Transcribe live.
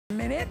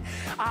minute,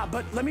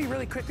 but let me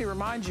really quickly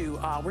remind you,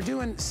 we're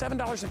doing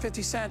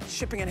 $7.50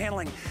 shipping and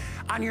handling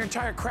on your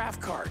entire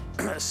craft cart.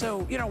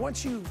 So, you know,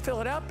 once you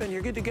fill it up and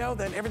you're good to go,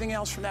 then everything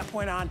else from that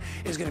point on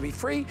is gonna be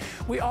free.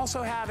 We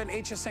also have an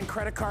HSN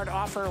credit card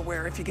offer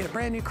where if you get a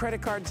brand new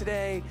credit card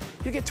today,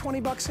 you get 20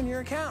 bucks in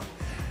your account.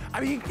 I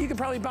mean, you can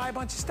probably buy a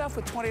bunch of stuff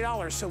with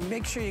 $20, so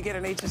make sure you get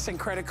an HSN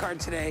credit card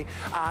today,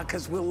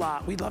 because we'd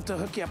love to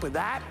hook you up with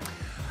that.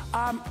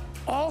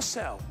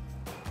 Also,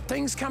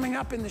 things coming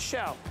up in the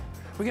show.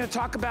 We're gonna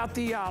talk about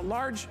the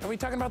are we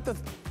talking about the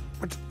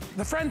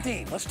friend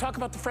theme? Let's talk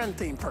about the friend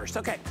theme first.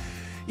 Okay,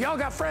 y'all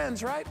got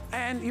friends, right?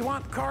 And you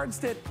want cards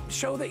that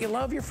show that you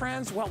love your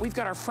friends? Well, we've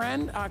got our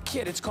friend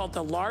kit. It's called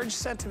the Large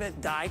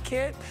Sentiment Die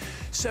Kit.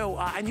 So,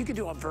 and you can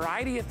do a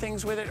variety of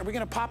things with it. Are we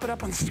gonna pop it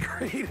up on the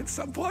screen at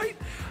some point?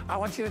 I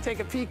want you to take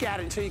a peek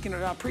at it so you can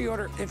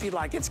pre-order if you'd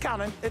like. It's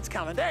coming, it's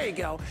coming. There you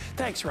go.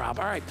 Thanks, Rob.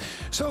 All right.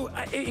 So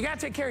you gotta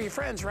take care of your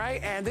friends,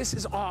 right? And this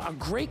is a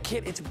great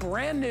kit. It's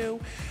brand new.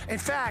 In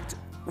fact,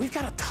 we've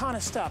got a ton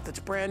of stuff that's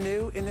brand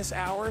new in this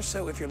hour,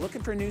 so if you're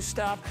looking for new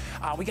stuff,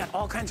 we got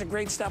all kinds of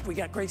great stuff. We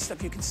got great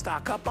stuff you can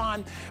stock up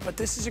on, but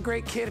this is a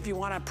great kit if you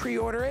want to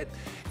pre-order it.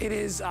 It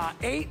is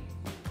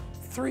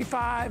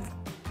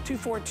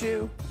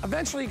 835-242.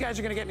 Eventually, you guys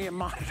are going to get me a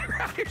monitor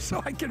out here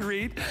so I can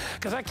read,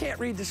 because I can't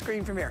read the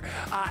screen from here.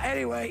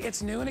 Anyway,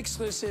 it's new and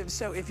exclusive,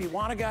 so if you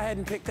want to go ahead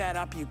and pick that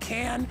up, you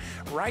can.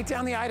 Write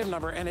down the item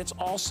number, and it's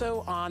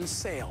also on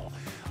sale,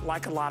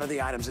 like a lot of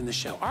the items in the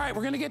show. All right,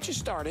 we're gonna get you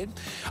started.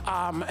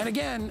 And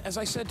again, as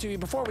I said to you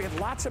before, we have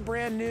lots of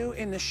brand new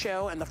in the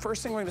show, and the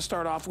first thing we're gonna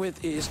start off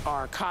with is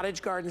our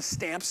Cottage Garden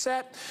stamp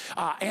set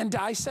and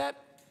die set.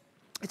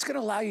 It's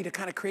gonna allow you to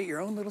kind of create your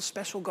own little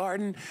special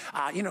garden.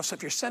 You know, so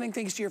if you're sending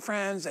things to your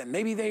friends and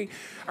maybe they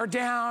are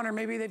down or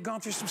maybe they've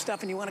gone through some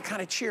stuff and you wanna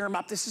kind of cheer them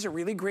up, this is a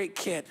really great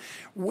kit.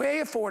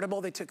 Way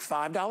affordable, they took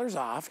 $5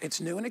 off.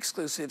 It's new and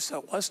exclusive, so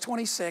it was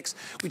 $26.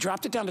 We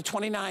dropped it down to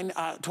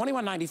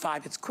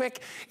 $21.95. It's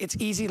quick, it's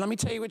easy. Let me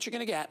tell you what you're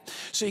gonna get.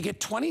 So you get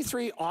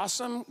 23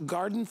 awesome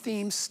garden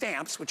themed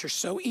stamps, which are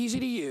so easy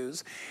to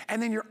use.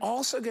 And then you're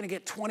also gonna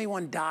get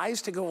 21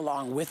 dies to go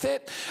along with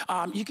it.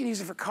 You can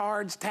use it for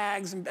cards,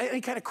 tags, and any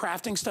kind of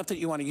crafting stuff that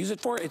you want to use it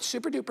for. It's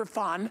super duper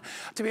fun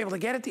to be able to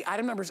get it. The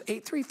item number is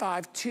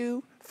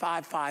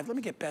 835-255. Let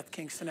me get Beth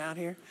Kingston out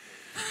here.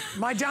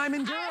 My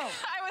diamond girl.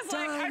 I was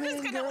diamond like, I'm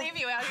just going to leave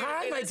you out here.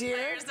 Hi, my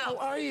dear. How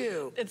are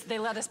you? They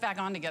let us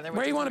back on together.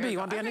 Where do you want to be? You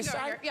want to be on this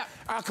side? Yeah.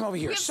 I'll come over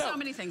here. We have so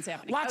many things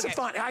happening. Lots of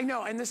fun. I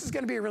know, and this is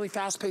going to be a really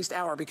fast-paced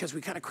hour because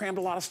we kind of crammed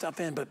a lot of stuff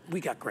in, but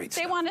we got great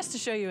stuff. They want us to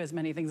show you as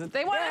many things.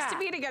 They want us to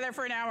be together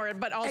for an hour,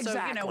 but also,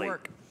 you know,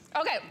 work.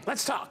 Okay.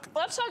 Let's talk.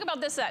 Let's talk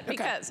about this set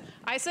because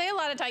I say a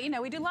lot of times, you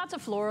know, we do lots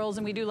of florals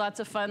and we do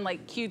lots of fun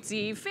like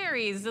cutesy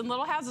fairies and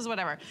little houses,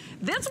 whatever.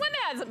 This one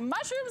has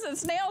mushrooms and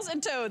snails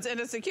and toads and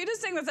it's the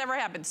cutest thing that's ever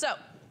happened. So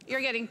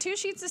you're getting 2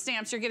 sheets of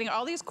stamps, you're getting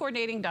all these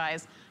coordinating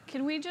dies.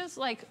 Can we just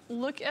like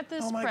look at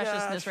this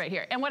preciousness right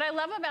here? And what I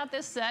love about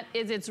this set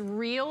is it's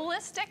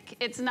realistic.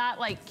 It's not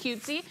like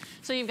cutesy.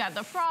 So you've got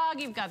the frog,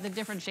 you've got the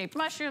different shaped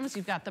mushrooms,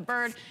 you've got the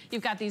bird,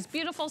 you've got these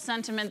beautiful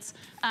sentiments.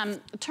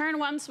 Turn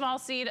one small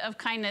seed of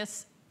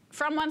kindness.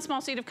 From one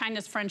small seed of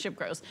kindness, friendship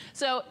grows.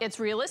 So it's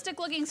realistic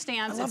looking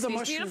stamps. It's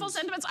these beautiful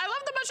sentiments. I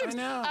love the mushrooms.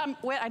 I know.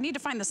 Wait, I need to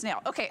find the snail.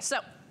 Okay, so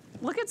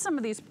look at some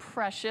of these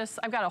precious,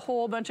 I've got a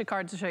whole bunch of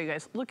cards to show you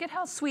guys. Look at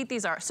how sweet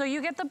these are. So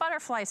you get the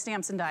butterfly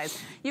stamps and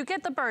dies. You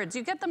get the birds,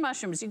 you get the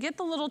mushrooms, you get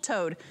the little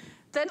toad.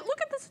 Then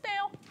look at the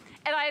snail.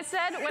 And I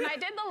said, when I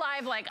did the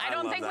live, like, I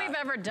don't think we've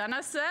ever done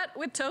a set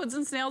with toads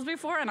and snails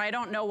before, and I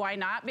don't know why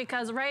not,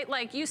 because, right,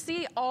 like, you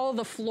see all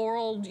the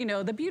floral, you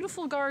know, the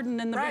beautiful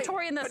garden and the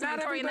Victorian this and the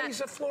Victorian that. But not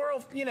everybody's a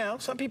floral, you know,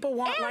 some people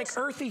want, like,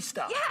 earthy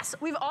stuff. Yes,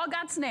 we've all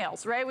got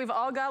snails, right? We've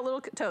all got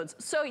little toads.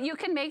 So you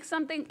can make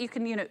something, you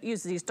can, you know,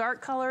 use these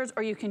dark colors,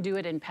 or you can do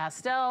it in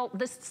pastel.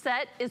 This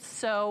set is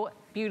so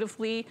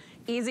beautifully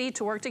easy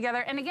to work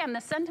together. And again, the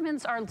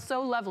sentiments are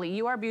so lovely.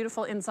 You are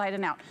beautiful inside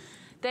and out.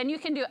 Then you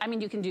can do, I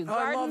mean, you can do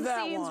garden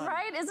scenes,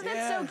 right? Isn't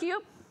it so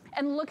cute?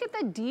 And look at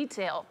the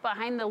detail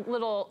behind the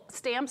little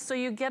stamps. So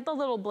you get the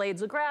little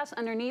blades of grass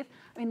underneath.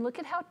 I mean, look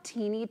at how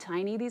teeny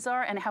tiny these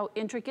are and how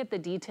intricate the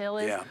detail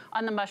is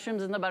on the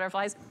mushrooms and the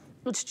butterflies.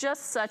 It's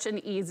just such an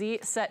easy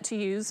set to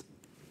use.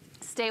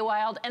 Stay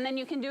wild. And then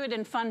you can do it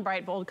in fun,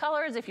 bright, bold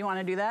colors if you want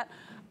to do that.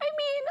 I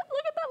mean,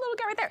 look at that little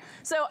guy right there.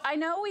 So I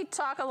know we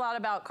talk a lot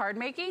about card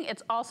making.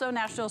 It's also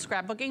National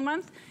Scrapbooking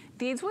Month.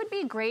 These would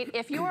be great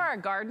if you are a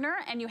gardener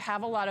and you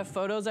have a lot of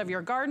photos of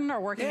your garden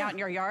or working out in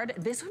your yard.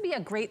 This would be a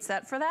great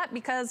set for that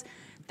because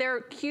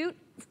they're cute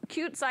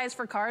size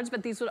for cards,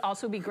 but these would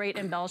also be great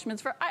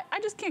embellishments for,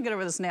 I just can't get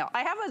over the snail.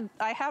 I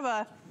have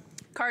a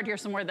card here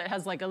somewhere that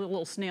has like a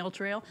little snail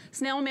trail.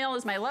 Snail mail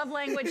is my love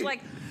language.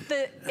 Like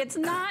it's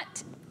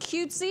not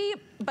cutesy,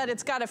 but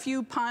it's got a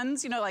few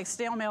puns, you know, like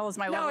snail mail is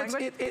my love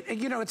language.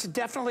 You know, it's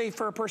definitely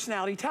for a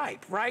personality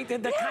type, right?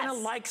 That kind of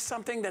likes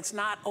something that's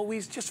not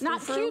always just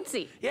not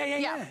cutesy.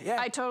 Yeah.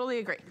 I totally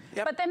agree.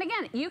 Yep. But then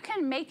again, you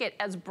can make it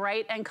as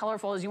bright and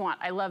colorful as you want.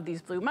 I love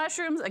these blue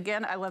mushrooms.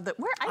 Again, I love that.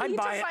 I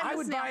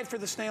would buy it for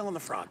the snail and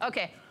the frog.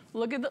 Okay.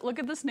 Look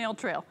at the snail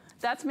trail.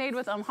 That's made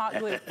with hot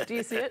glue. Do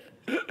you see it?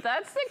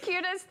 That's the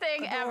cutest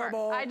thing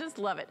Adorable. ever. I just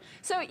love it.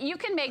 So you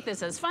can make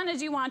this as fun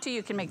as you want to.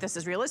 You can make this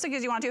as realistic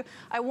as you want to.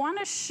 I want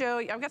to show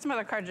you, I've got some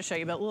other cards to show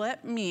you, but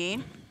let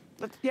me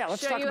let's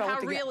show talk you about how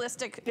what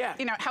realistic, yeah.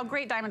 you know, how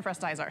great diamond press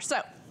dies are.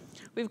 So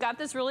we've got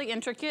this really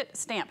intricate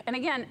stamp. And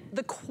again,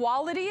 the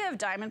quality of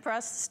diamond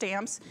press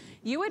stamps,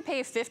 you would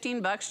pay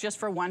 15 bucks just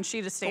for one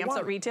sheet of stamps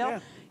at retail. Yeah.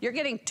 You're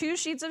getting 2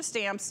 sheets of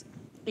stamps.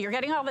 You're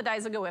getting all the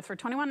dies that go with for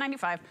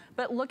 $21.95,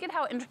 but look at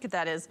how intricate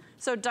that is.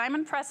 So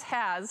Diamond Press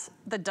has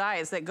the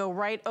dies that go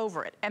right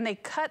over it, and they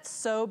cut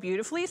so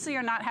beautifully, so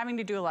you're not having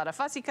to do a lot of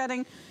fussy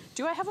cutting.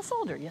 Do I have a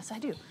folder? Yes, I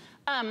do. So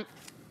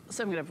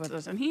I'm gonna put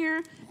those in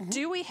here.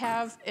 Do we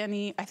have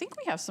any, I think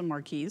we have some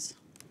marquees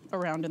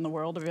around in the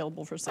world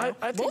available for sale.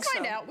 We'll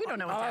find out. We don't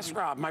know what's I'll ask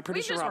Rob. My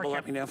producer Rob will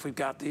let me know if we've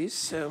got these.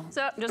 So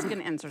I'm just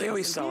gonna insert they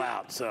always sell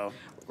out, so.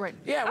 Right.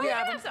 Yeah, we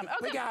have them. Some. Okay.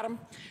 We got them.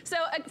 So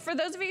for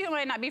those of you who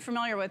might not be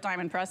familiar with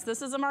Diamond Press,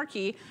 this is a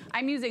marquee.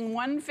 I'm using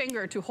one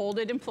finger to hold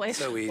it in place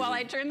while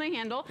I turn the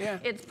handle. Yeah.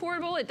 It's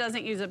portable. It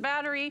doesn't use a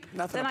battery.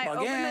 Nothing then to I plug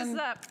open in.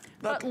 this up.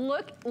 But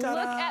look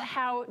at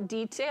how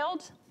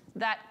detailed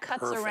that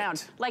cuts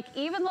around. Like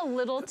even the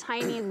little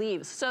tiny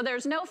leaves. So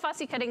there's no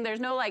fussy cutting. There's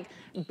no like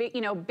big,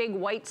 big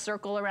white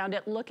circle around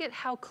it. Look at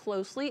how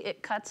closely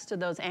it cuts to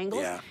those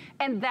angles. Yeah.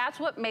 And that's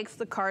what makes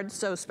the card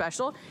so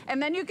special. And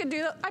then you can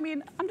do, I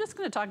mean, I'm just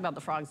gonna talk about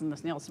the frogs and the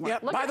snails some more. Yeah,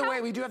 by the way,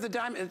 we do have the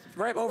diamond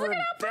right over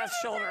Beth's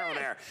shoulder over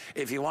there.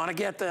 If you want to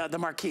get the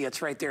marquee,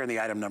 it's right there in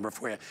the item number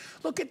for you.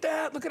 Look at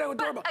that. Look at how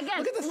adorable. But again,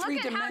 look at the three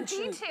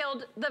dimensions. How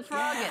detailed the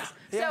frog is.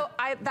 Yeah.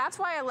 So that's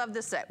why I love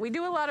this set. We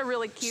do a lot of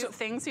really cute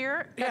things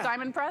here at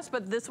Diamond Press,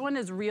 but this one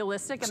is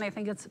realistic, and I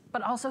think it's,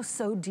 but also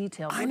so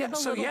detailed. I know.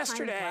 So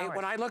yesterday,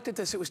 when I looked at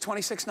this, it was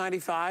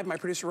 $26.95. My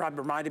producer Rob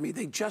reminded me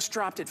they just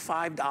dropped it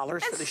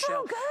 $5 for the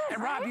show. Good,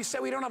 and Rob, you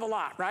said we don't have a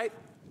lot, right?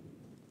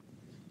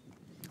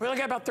 We only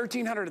got about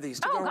 1,300 of these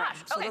to go around,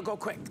 so they'll go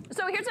quick.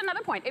 So here's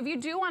another point. If you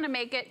do want to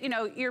make it,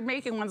 you're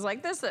making ones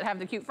like this that have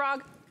the cute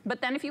frog,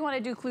 but then if you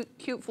want to do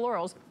cute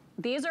florals,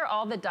 these are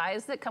all the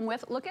dies that come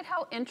with. Look at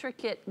how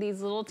intricate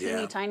these little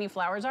teeny tiny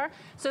flowers are.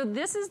 So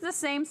this is the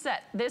same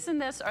set. This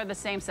and this are the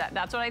same set.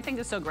 That's what I think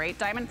is so great.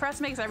 Diamond Press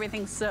makes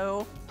everything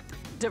so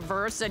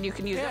diverse, and you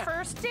can use it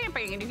for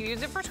stamping, and you can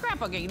use it for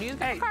scrapbooking, you can use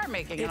it for card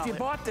making. If you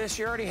bought this,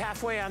 you're already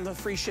halfway on the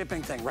free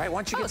shipping thing, right?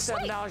 Once you get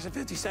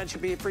 $7.50,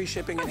 you'll be free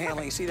shipping and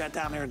handling. You see that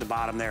down there at the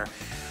bottom there.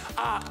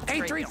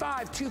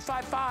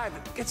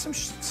 835-255. Get some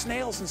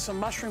snails and some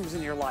mushrooms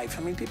in your life.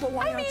 I mean, people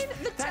want to. I mean,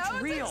 the that's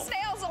toads real. and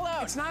snails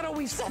alone. It's not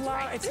always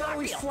flowers. It's not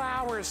always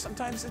flowers.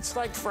 Sometimes it's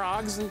like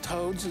frogs and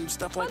toads and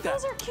stuff like that.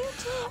 Those are cute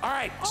too. All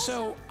right,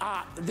 so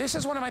this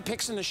is one of my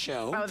picks in the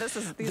show. Oh, this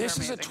is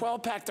a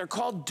 12-pack. They're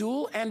called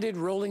dual-ended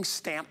rolling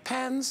stamp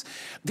pens.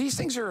 These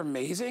things are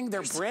amazing.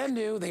 They're brand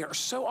new. They are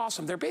so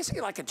awesome. They're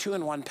basically like a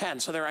 2-in-1 pen,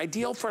 so they're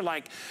ideal for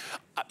like,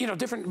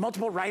 different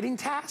multiple writing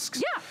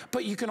tasks. Yeah.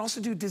 But you can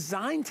also do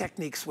design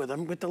techniques with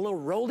them. With the little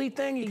roly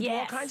thing, you can do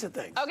all kinds of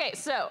things. Okay,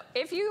 so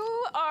if you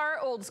are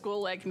old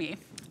school like me,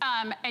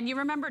 and you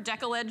remember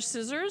deckle edge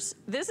scissors,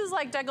 this is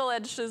like deckle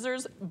edge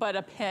scissors, but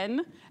a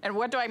pen. And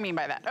what do I mean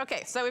by that?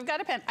 Okay, so we've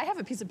got a pen. I have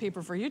a piece of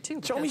paper for you too.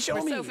 Show me. So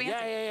fancy.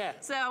 Yeah.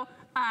 So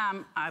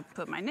I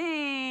put my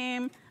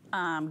name.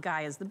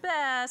 Guy is the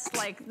best.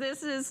 Like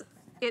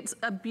it's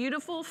a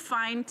beautiful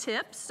fine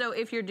tip. So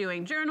if you're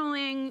doing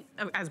journaling,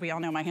 as we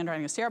all know, my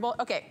handwriting is terrible.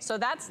 Okay, so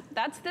that's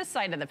this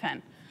side of the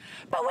pen.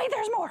 But wait,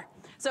 there's more.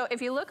 So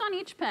if you look on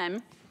each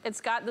pen,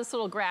 it's got this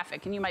little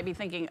graphic, and you might be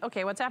thinking,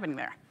 okay, what's happening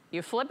there?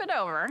 You flip it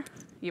over,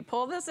 you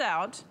pull this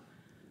out.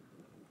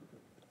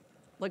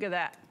 Look at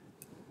that.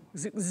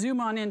 Zoom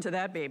on into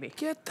that baby.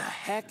 Get the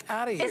heck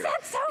out of here. Is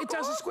that so cool? It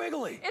does a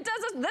squiggly.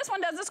 This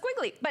one does a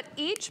squiggly, but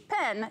each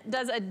pen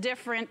does a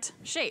different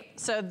shape.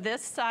 So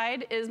this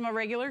side is my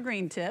regular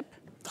green tip.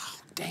 Oh,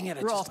 dang it,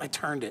 I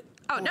turned it.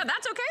 Oh, no,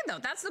 that's okay though.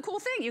 That's the cool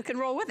thing. You can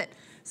roll with it.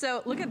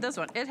 So look at this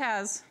one. It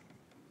has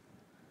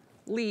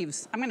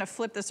leaves. I'm gonna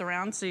flip this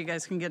around so you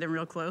guys can get in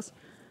real close.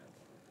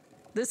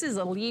 This is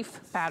a leaf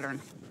pattern.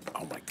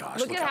 Oh my gosh,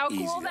 look at how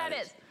cool that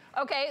is.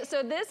 Okay,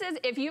 so this is,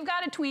 if you've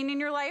got a tween in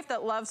your life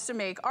that loves to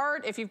make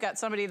art, if you've got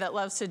somebody that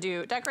loves to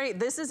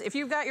decorate, if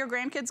you've got your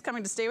grandkids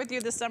coming to stay with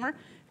you this summer,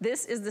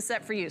 this is the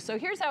set for you. So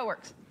here's how it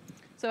works.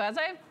 So as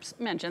I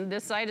mentioned,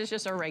 this side is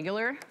just a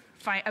regular,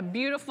 a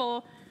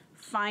beautiful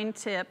fine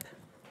tip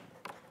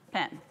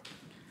pen.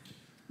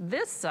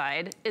 This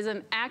side is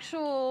an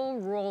actual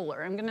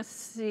roller. I'm gonna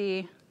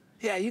see.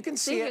 Yeah, you can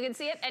see it. You can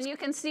see it, and you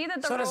can see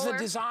that the roller. So the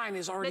design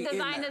is already in there. The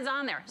design is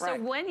on there. Right.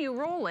 So when you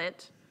roll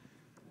it,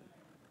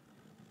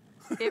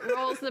 it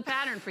rolls the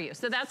pattern for you.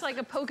 So that's like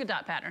a polka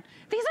dot pattern.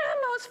 These are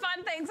the most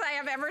fun things I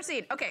have ever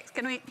seen. Okay,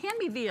 hand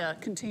me the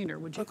container,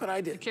 would you? Look what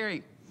I did.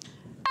 Carrying.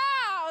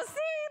 Oh, see,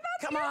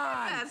 that's Come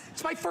on,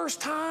 it's my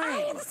first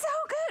time. It's so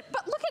good,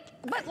 but look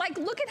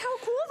at how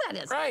cool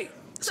that is. Right.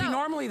 See,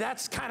 normally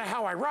that's kind of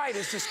how I write,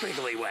 is the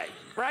squiggly way.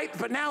 right?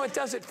 But now it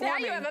does it for me. Now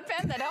you have a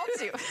pen that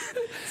helps you.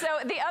 So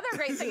the other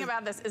great thing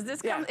about this is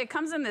it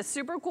comes in this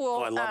super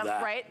cool, I love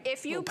that. right?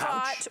 If you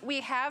bought,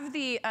 we have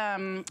the,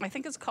 I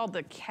think it's called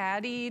the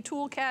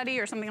tool caddy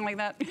or something like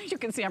that. You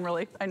can see I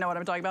know what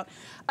I'm talking about.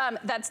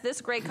 That's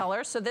this gray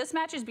color, so this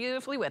matches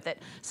beautifully with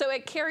it. So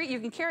you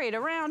can carry it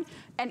around,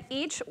 and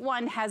each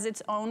one has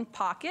its own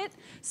pocket,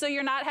 so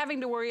you're not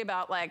having to worry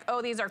about like,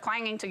 oh, these are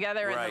clanging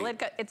together and the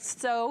lid it's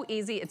so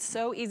easy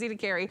to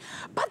carry.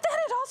 But then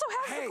it also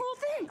has the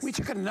cool things. We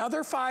took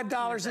another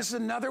 $5. This is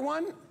another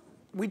one.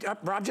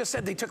 Rob just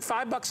said they took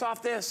 $5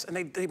 off this,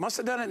 and they must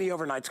have done it in the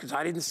overnights because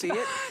I didn't see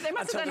it. They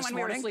must have done it when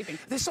we were sleeping.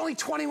 This is only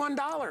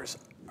 $21.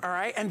 All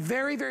right, and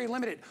very, very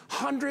limited.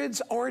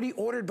 Hundreds already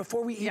ordered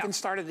before we even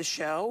started the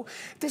show.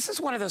 This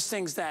is one of those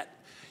things that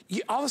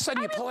all of a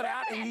sudden you pull it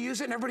out and you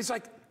use it, and everybody's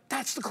like,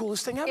 that's the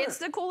coolest thing ever. It's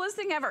the coolest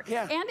thing ever.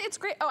 Yeah. And it's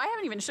great. Oh, I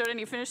haven't even showed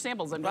any finished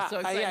samples. I'm just so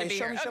excited to be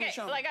here. Show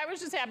me. Like I was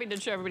just happy to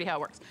show everybody how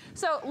it works.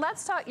 So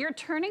let's talk,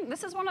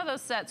 this is one of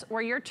those sets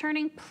where you're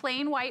turning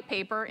plain white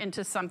paper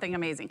into something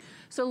amazing.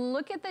 So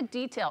look at the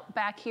detail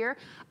back here.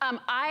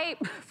 I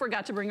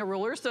forgot to bring a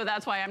ruler, so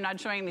that's why I'm not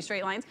showing these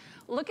straight lines.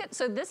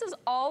 So this is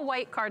all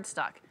white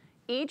cardstock.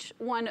 Each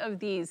one of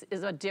these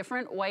is a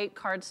different white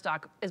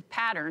cardstock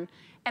pattern,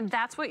 and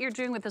that's what you're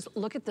doing with this.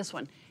 Look at this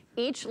one.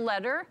 Each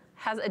letter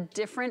has a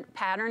different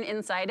pattern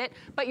inside it,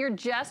 but you're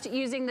just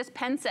using this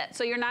pen set.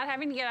 So you're not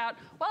having to get out,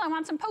 well, I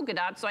want some polka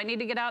dots, so I need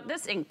to get out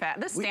this ink pad,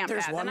 this stamp pad.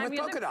 There's one with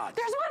polka dots.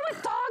 There's one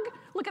with dog.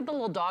 Look at the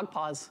little dog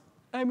paws.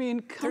 I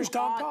mean, come on. There's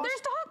dog paws?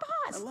 There's dog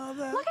paws. I love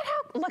that.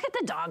 Look at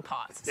the dog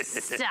paws.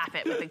 Stop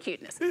it with the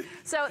cuteness.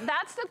 So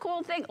that's the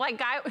cool thing. Like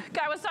Guy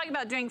was talking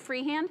about doing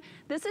freehand.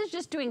 This is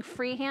just doing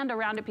freehand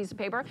around a piece of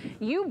paper.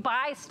 You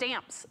buy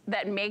stamps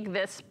that make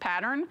this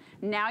pattern.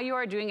 Now you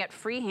are doing it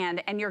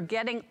freehand, and you're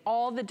getting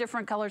all the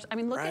different colors. I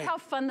mean, look at how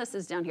fun this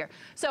is down here.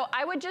 So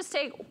I would just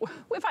take,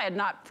 if I had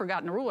not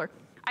forgotten a ruler,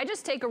 I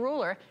just take a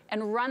ruler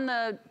and run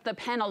the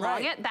pen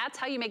along it. That's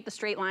how you make the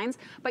straight lines,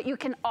 but you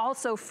can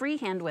also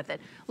freehand with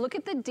it. Look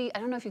at I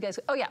don't know if you guys,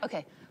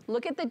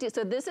 Look at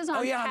so this is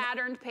on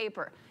patterned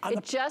paper.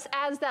 It just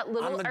adds that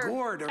little, on the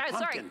gourd or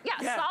pumpkin.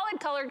 Solid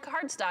colored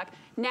cardstock.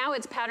 Now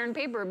it's patterned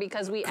paper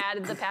because we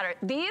added the pattern.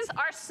 These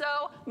are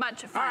so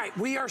much fun. All right,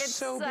 we are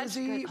so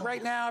busy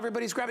right now.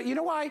 Everybody's grabbing. You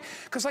know why?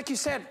 Because like you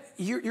said,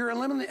 you're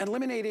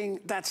eliminating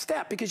that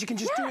step because you can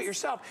just do it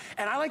yourself.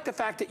 And I like the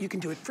fact that you can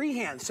do it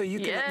freehand, so you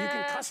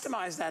can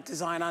customize that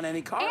design on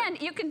any card.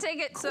 And you can take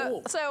it.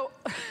 So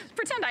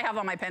pretend I have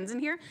all my pens in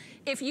here.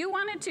 If you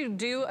wanted to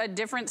do a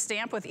different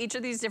stamp with each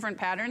of these different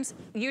patterns,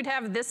 you'd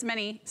have this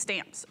many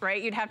stamps,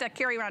 right? You'd have to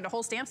carry around a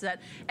whole stamp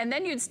set, and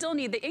then you'd still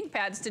need the ink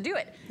pads to do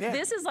it.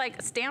 This is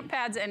like stamp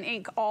pads and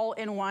ink all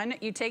in one.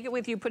 You take it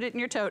with you, put it in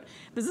your tote.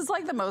 This is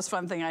like the most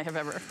fun thing I have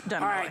ever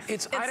done. All right,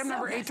 it's item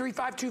number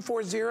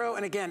 835240,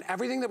 and again,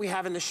 everything that we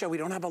have in the show, we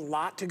don't have a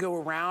lot to go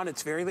around.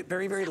 It's very,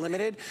 very, very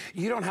limited.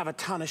 You don't have a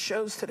ton of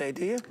shows today,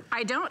 do you?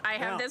 I don't. I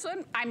have this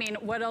one. I mean,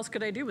 what else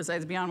could I do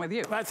besides be on with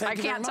you? Well, I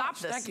can't top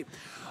this. Thank you.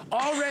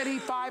 Already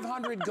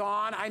 500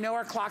 gone. I know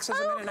our clock says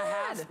a minute and a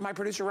half. My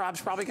producer Rob's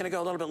probably going to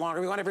go a little bit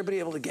longer. We want everybody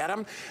able to get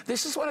them.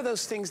 This is one of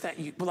those things that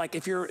you like.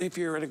 If you're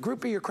in a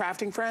group of your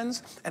crafting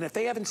friends, and if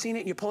they haven't seen it,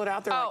 and you pull it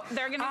out, they're like,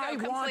 they're going to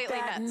go completely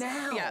nuts.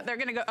 Now. Yeah, they're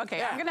going to go.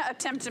 Okay, I'm going to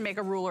attempt to make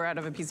a ruler out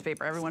of a piece of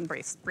paper. Everyone,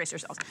 brace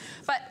yourselves.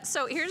 But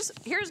so here's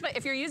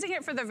if you're using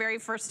it for the very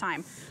first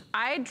time,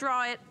 I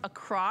draw it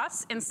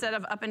across instead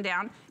of up and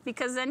down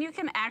because then you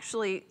can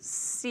actually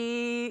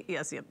see.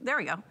 Yes, there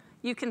we go.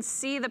 You can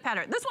see the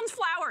pattern. This one's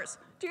flowers.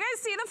 Do you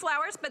guys see the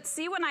flowers? But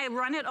see when I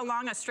run it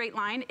along a straight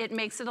line, it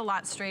makes it a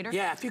lot straighter.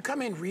 Yeah, if you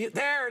come in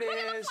there it is. Look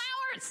at the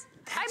flowers.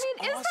 That's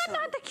I mean, awesome. Is that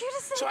not the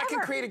cutest thing So ever? I can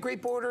create a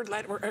great border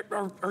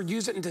or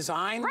use it in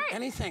design,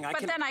 anything.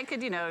 But then I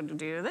could,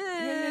 do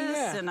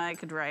this, and I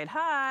could write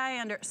hi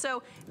under.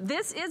 So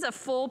this is a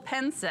full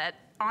pen set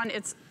on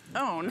its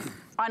own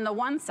on the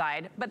one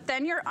side, but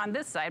then you're on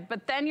this side,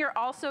 but then you're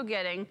also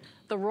getting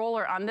the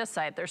roller on this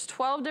side. There's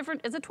 12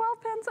 different, is it 12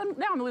 pens?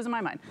 Now I'm losing my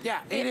mind.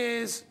 Yeah, it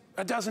is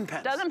a dozen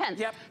pens. Dozen pens.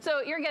 Yep.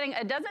 So you're getting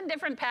a dozen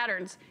different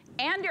patterns,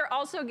 and you're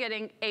also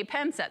getting a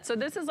pen set. So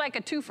this is like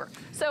a twofer.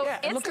 So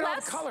it's look at all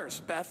the colors,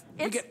 Beth.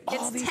 It's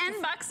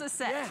 $10 a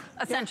set,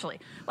 essentially.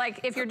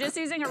 Like if you're just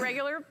using a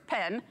regular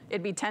pen,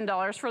 it'd be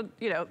 $10 for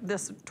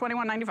this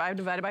 $21.95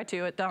 divided by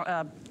 2.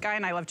 Guy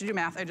and I love to do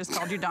math. I just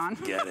called you Don.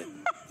 Get it.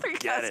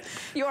 Get it.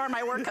 You are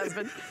my work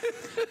husband.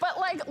 But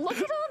like, look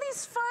at all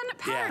these fun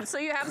patterns. So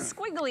you have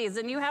squigglies,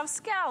 and you have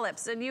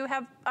scallops, and you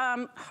have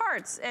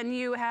hearts, and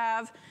you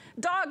have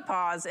dog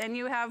paws, and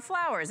you have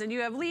flowers, and you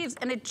have leaves,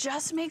 and it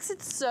just makes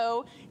it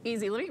so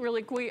easy. Let me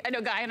really quick. I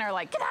know Guy and I are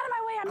like, get out of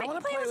my way.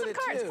 I'm playing with some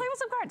cards. Play with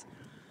some cards.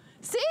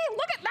 See,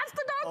 look at, that's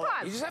the dog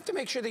paws. You just have to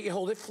make sure that you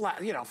hold it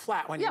flat,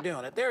 flat when you're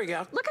doing it. There you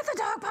go. Look at the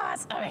dog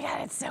paws. Oh my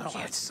God, it's so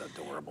cute. It's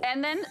adorable.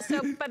 And then,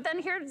 but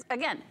then here's,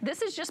 again,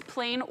 this is just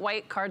plain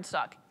white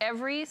cardstock.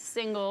 Every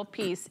single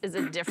piece is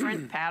a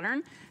different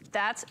pattern.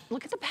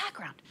 look at the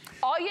background.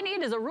 All you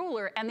need is a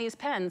ruler and these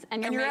pens,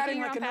 and you're adding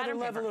your like own another pattern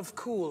level paper. of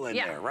cool in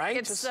there, right?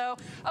 It's so,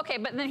 okay,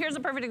 but then here's a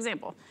perfect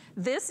example.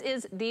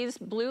 These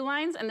blue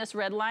lines and this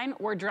red line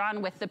were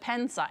drawn with the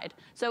pen side.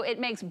 So it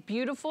makes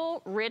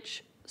beautiful,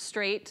 rich,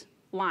 straight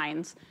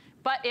lines,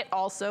 but it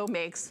also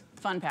makes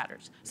fun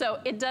patterns. So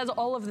it does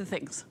all of the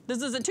things.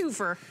 This is a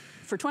twofer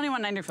for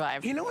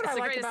 $21.95. You know what I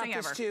like about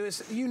this too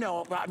is, you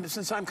know,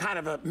 since I'm kind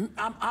of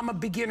I'm a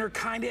beginner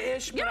kind of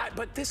ish,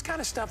 but this kind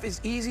of stuff is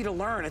easy to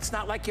learn. It's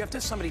not like you have to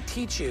have somebody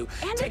teach you.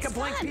 And take a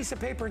blank piece of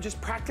paper and just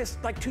practice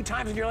like 2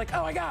 times and you're like,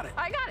 oh, I got it.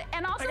 I got it.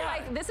 And also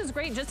like, this is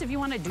great just if you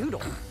want to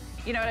doodle.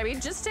 You know what I mean?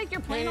 Just take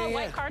your plain old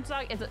white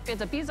cardstock.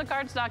 It's a piece of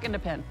cardstock and a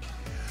pen.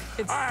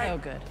 It's so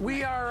good.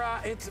 We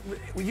are,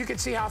 you can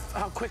see how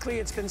quickly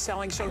it's been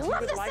selling. So if you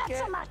would like it,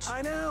 so much.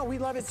 I know, we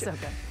love it. So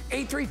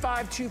good.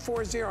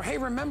 835-240. Hey,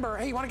 remember,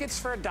 you want to get this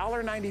for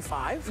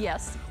 $1.95?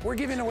 Yes. We're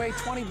giving away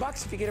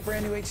 $20 if you get a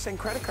brand new HSN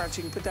credit card, so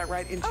you can put that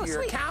right into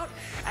your account,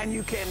 and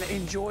you can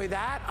enjoy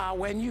that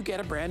when you get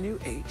a brand new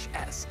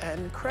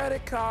HSN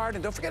credit card.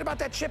 And don't forget about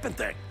that shipping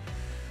thing.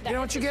 You know,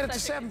 once you get it to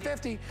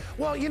 $7.50,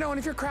 well, you know, and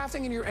if you're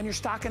crafting and you're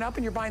stocking up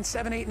and you're buying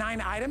 7, 8,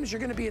 9 items, you're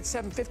going to be at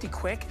 $7.50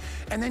 quick,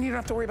 and then you don't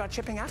have to worry about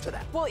shipping after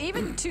that. Well,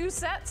 even 2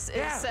 sets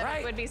is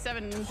would be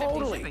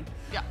 $7.50 shipping.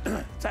 Yeah.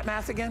 Is that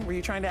math again? Were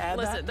you trying to add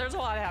that? Listen, there's a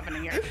lot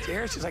happening here.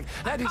 Here, she's like,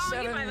 that'd be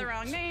 7. You by the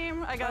wrong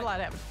name. I got a lot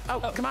happening.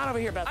 Oh, come on over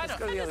here, Beth. Let's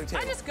go to the other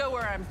table. I just go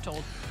where I'm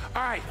told.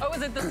 All right. Oh,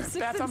 is it the 6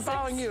 Beth, and I'm 6?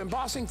 following you.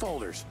 Embossing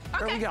folders.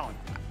 Where are we going?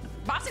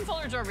 Embossing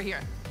folders are over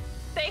here.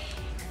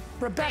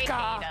 Rebecca. They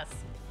hate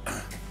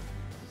us.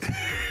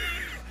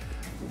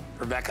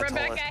 Rebecca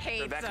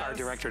hates Rebecca, us. our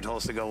director, told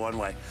us to go one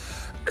way.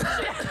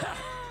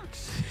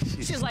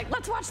 She's like,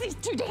 let's watch these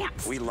 2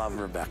 dance. We love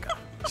Rebecca.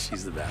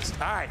 She's the best.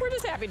 All right. We're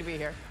just happy to be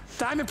here.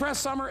 Diamond Press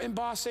Summer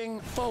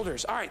Embossing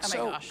Folders. All right,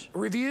 oh my gosh.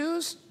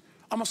 Reviews,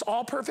 almost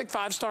all perfect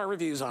 5-star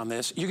reviews on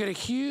this. You get a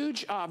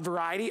huge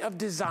variety of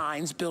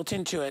designs built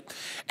into it.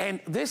 And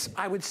this,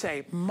 I would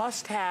say,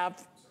 must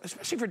have,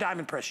 especially for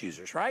Diamond Press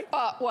users, right?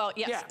 Well,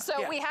 yes.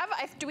 We have,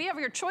 do we have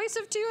your choice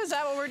of 2? Is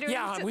that what we're doing?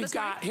 Yeah, we've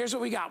got, here's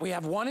what we got. We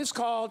have one is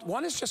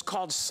just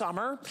called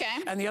Summer. Okay.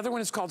 And the other one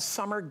is called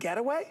Summer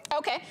Getaway.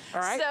 Okay. All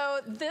right. So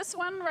this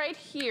one right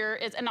here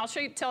is, and I'll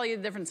tell you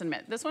the difference in a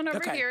minute. This one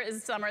over here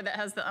is Summer that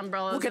has the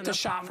umbrellas. We'll get and the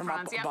shot from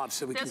up above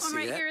so we can see it. This one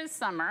right here is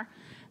Summer.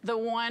 The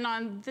one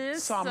on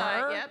this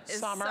side, is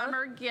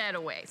Summer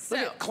Getaway. So,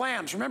 look at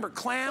clams. Remember,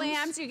 clams?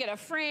 Clams, you get a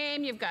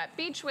frame, you've got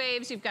beach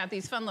waves, you've got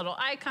these fun little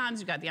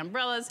icons, you've got the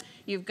umbrellas,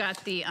 you've got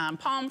the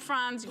palm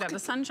fronds, you've got the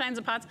sunshines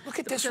and pots. Look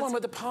at this one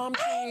with the palm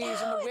trees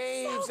and the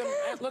waves,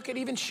 and look at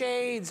even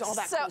shades, all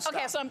that cool stuff.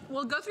 Okay, so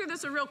we'll go through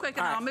this real quick,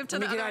 and then I'll move to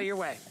the other. Let me get out of your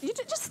way.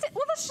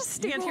 Let's just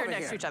stand here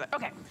next to each other.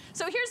 Okay,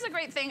 so here's the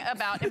great thing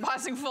about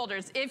embossing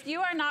folders. If you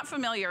are not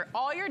familiar,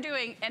 all you're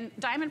doing, and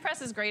Diamond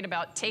Press is great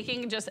about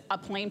taking just a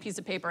plain piece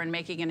of paper and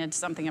making it into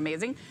something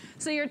amazing.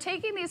 So you're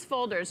taking these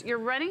folders, you're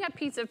running a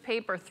piece of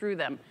paper through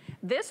them.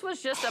 This was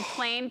just a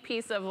plain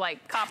piece of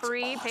like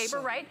coppery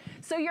paper, right?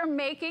 So you're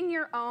making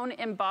your own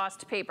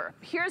embossed paper.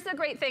 Here's the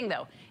great thing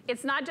though.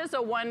 It's not just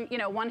a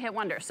one-hit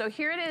wonder. So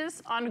here it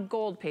is on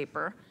gold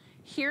paper.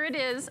 Here it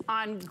is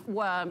on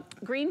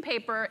green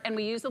paper, and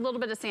we used a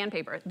little bit of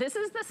sandpaper. This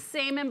is the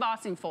same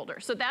embossing folder.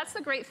 So that's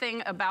the great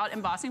thing about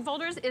embossing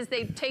folders is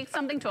they take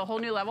something to a whole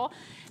new level.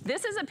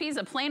 This is a piece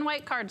of plain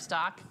white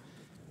cardstock.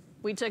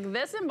 We took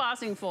this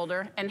embossing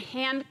folder and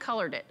hand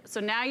colored it. So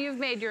now you've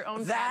made your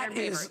own pattern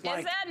paper. Is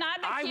that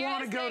not the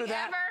cutest thing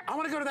ever? I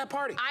want to go to that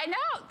party. I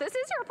know, this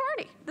is your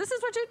party. This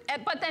is what you,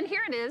 but then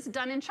here it is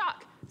done in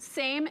chalk.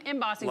 Same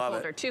embossing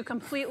folder, 2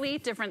 completely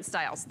different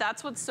styles.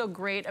 That's what's so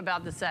great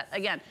about the set.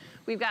 Again,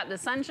 we've got the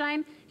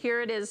sunshine. Here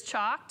it is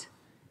chalked.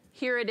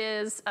 Here it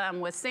is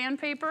with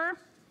sandpaper.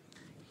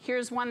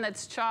 Here's one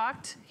that's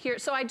chalked. Here,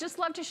 so I just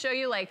love to show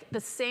you like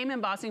the same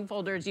embossing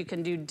folders, you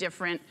can do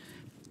different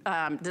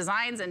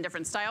designs and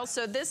different styles.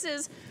 So this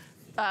is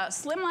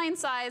slimline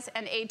size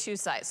and A2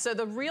 size. So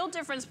the real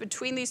difference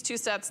between these 2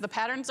 sets, the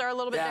patterns are a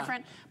little bit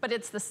different, but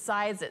it's the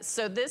sizes.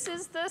 So this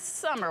is the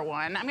summer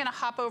one. I'm gonna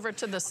hop over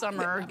to the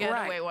Summer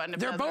Getaway one.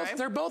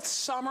 They're both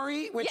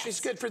summery, which is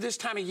good for this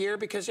time of year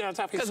because it's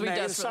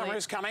the summer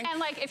is coming.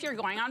 And like if you're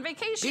going on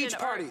vacation. Beach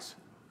parties.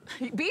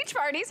 Beach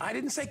parties. I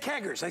didn't say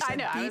keggers. I said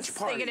beach parties. I was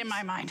thinking in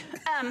my mind.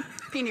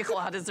 Pina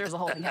coladas, there's a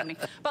whole thing happening.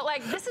 But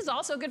like, this is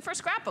also good for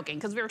scrapbooking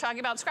because we were talking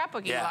about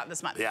scrapbooking a lot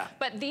this month. Yeah.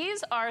 But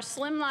these are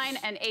slimline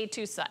and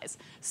A2 size.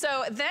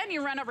 So then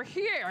you run over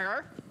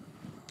here,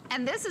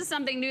 and this is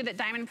something new that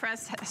Diamond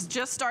Press has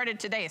just started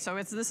today. So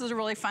this is a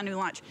really fun new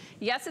launch.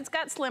 Yes, it's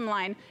got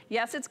slimline.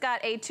 Yes, it's got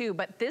A2,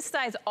 but this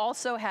size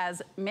also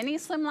has mini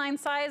slimline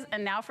size,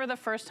 and now for the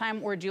first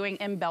time, we're doing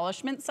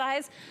embellishment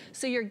size.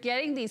 So you're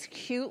getting these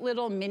cute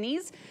little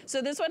minis.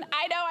 So this one,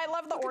 I know, I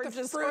love the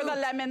oranges or the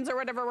lemons or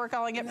whatever we're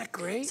calling it. Isn't that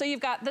great? So you've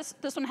got this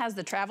one has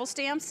the travel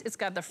stamps, it's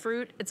got the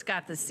fruit, it's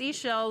got the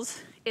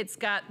seashells, it's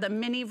got the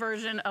mini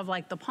version of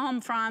like the palm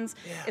fronds.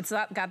 Yeah. It's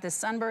got this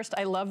sunburst.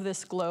 I love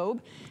this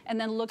globe. And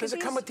then look at these.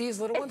 Does it come with these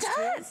little ones too?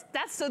 It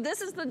does. So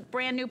this is the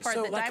brand new part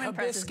that Diamond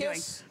Press is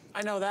doing.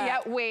 I know that.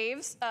 Yeah,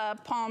 waves,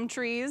 palm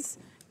trees,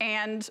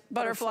 and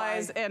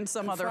butterflies and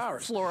some other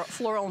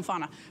floral and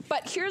fauna.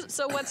 But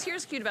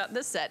here's cute about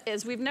this set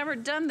is we've never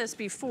done this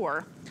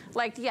before.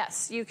 Like,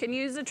 yes, you can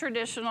use a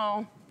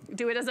traditional,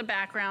 do it as a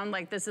background,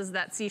 like this is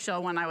that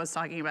seashell one I was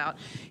talking about.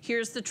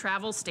 Here's the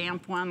travel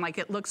stamp one, like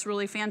it looks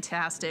really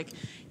fantastic.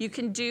 You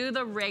can do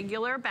the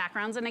regular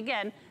backgrounds, and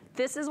again,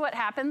 this is what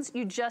happens.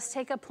 You just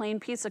take a plain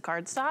piece of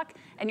cardstock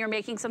and you're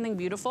making something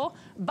beautiful,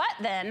 but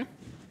then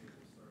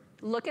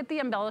look at the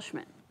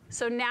embellishment.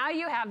 So now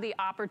you have the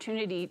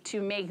opportunity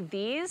to make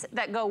these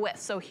that go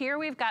with. So here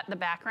we've got the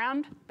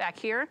background back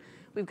here.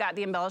 We've got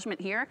the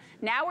embellishment here.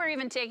 Now we're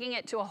even taking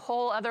it to a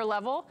whole other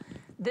level.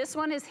 This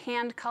one is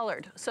hand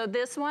colored. So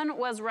this one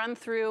was run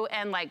through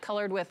and like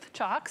colored with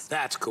chalks.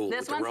 That's cool.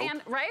 This one's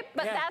hand, right?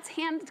 But that's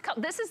hand,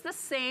 this is the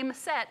same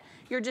set.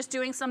 You're just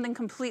doing something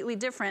completely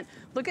different.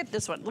 Look at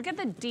this one. Look at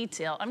the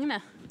detail. I'm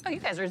gonna, oh, you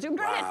guys are zoomed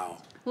right in.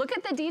 Look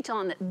at the detail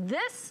on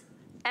this.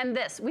 And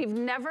this, we've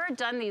never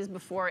done these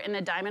before in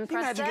a diamond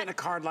press set. Imagine getting a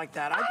card like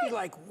that. I'd be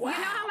like, wow. You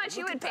know how much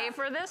you would pay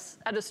for this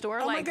at a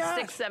store? Oh like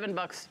 $6,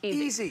 $7 easy.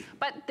 Easy.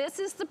 But this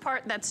is the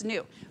part that's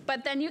new.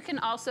 But then you can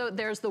also,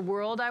 there's the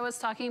world I was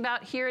talking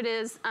about. Here it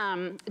is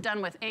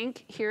done with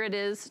ink. Here it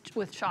is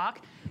with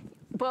chalk.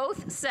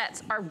 Both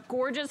sets are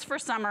gorgeous for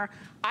summer.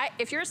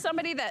 If you're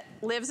somebody that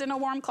lives in a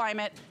warm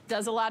climate,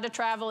 does a lot of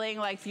traveling,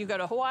 like if you go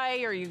to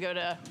Hawaii or you go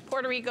to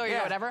Puerto Rico or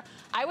whatever,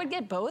 I would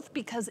get both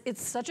because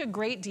it's such a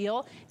great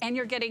deal and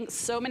you're getting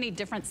so many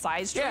different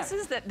size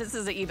choices that this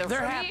is either they're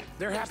for happy. me.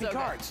 They're happy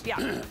cards.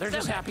 Yeah. They're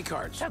just happy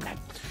cards. Okay.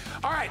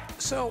 All right,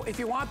 so if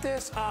you want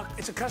this,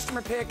 it's a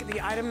customer pick.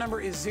 The item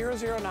number is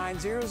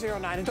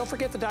 009009. And don't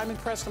forget the diamond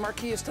press, the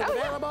marquee is still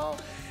available.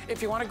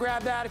 If you want to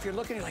grab that, if you're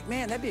looking, you're like,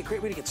 man, that'd be a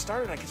great way to get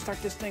started. I can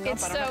start this thing up.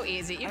 It's so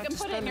easy. You can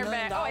put it in your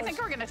bag. Oh, I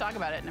think we're going to talk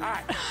about it in a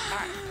minute. All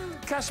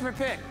right. Customer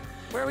pick.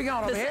 Where are we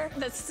going, over here?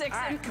 The 6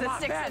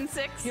 and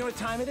 6. You know what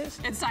time it is?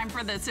 It's time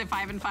for the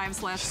 5 and 5 /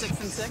 6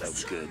 and 6.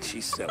 So good.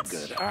 She's so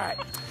good. All right.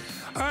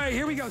 All right,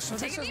 here we go. So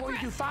this is where we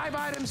do 5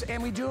 items,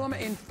 and we do them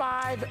in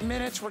 5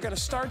 minutes. We're going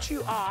to start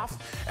you off,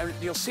 and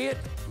you'll see it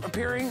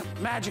appearing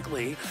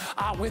magically,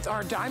 with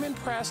our diamond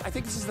press. I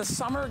think this is the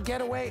summer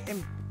getaway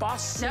in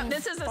Boston. No,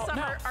 this is the summer.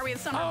 No. Are we at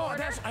summer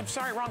border? I'm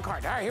sorry, wrong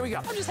card. All right, here we go.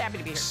 I'm just happy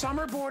to be here.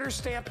 Summer border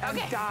stamp and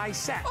die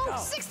set. Oh,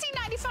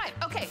 $16.95.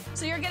 Okay,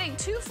 so you're getting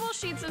 2 full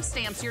sheets of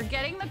stamps. You're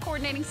getting the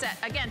coordinating set.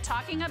 Again,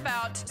 talking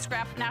about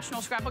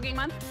National Scrapbooking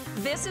Month,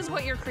 this is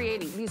what you're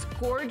creating. These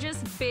gorgeous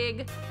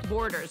big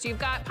borders. You've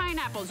got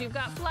pineapples, you've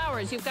got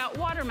flowers, you've got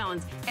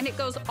watermelons, and it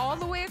goes all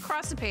the way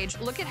across the page.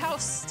 Look at how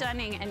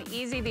stunning and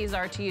easy these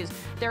are to use.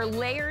 They're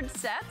layered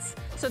sets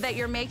so that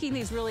you're making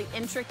these really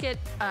intricate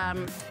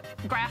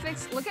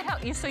graphics. Look at how,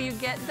 so you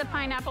get the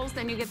pineapples,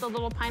 then you get the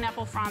little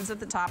pineapple fronds at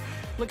the top.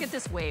 Look at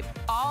this wave.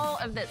 All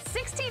of this,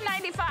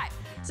 $16.95.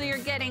 So you're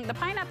getting the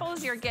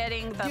pineapples, you're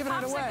getting the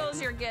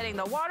popsicles, you're getting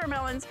the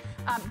watermelons,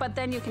 but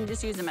then you can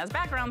just use them as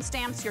background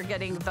stamps. You're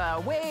getting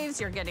the waves,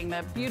 you're getting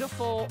the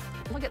beautiful,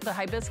 look at the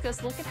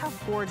hibiscus. Look at how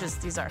gorgeous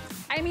these are.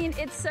 I mean,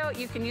 it's so,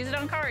 you can use it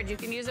on cards, you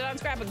can use it on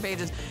scrapbook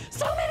pages.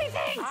 So many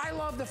things! I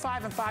love the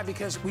 5 and 5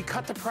 because we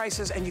cut the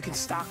prices and you can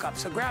stock up.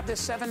 So grab this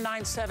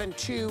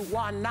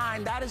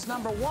 797219. That is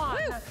number 1.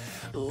 Woo.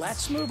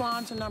 Let's move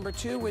on to number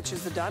 2, which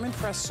is the Diamond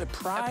Press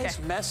Surprise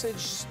Message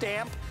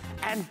Stamp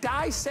and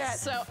Die Set.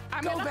 So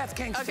Beth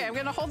Kingston. Okay, I'm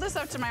gonna hold this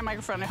up to my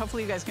microphone and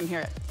hopefully you guys can hear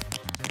it.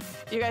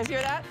 You guys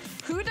hear that?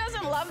 Who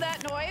doesn't love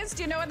that noise?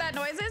 Do you know what that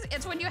noise is?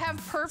 It's when you have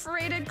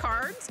perforated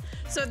cards.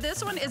 So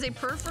this one is a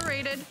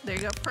perforated, there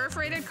you go,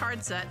 perforated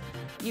card set.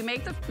 You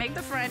make the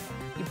front,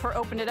 you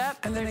open it up.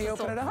 And then you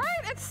open it up? Right,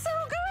 it's so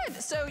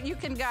good. So you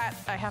can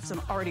I have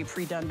some already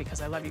pre-done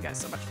because I love you guys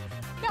so much.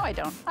 No, I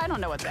don't. I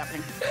don't know what's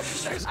happening.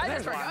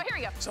 Oh, here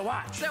we go. So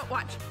watch. So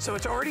watch. So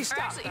it's already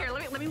stopped. Actually, here,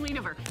 let me lean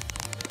over.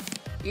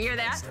 You hear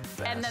that?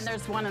 And then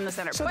there's one in the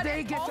center. So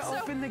they get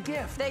to open the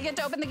gift. They get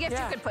to open the gift.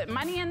 You could put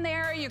money in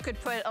there. You could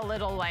put a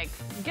little like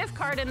gift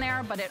card in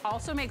there, but it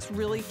also makes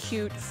really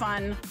cute,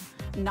 fun,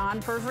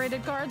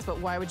 non-perforated cards. But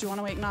why would you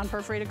want to make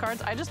non-perforated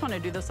cards? I just want to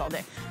do this all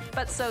day.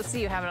 But so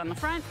see, you have it on the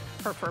front,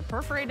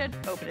 perforated,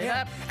 open it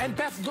up. And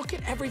Beth, look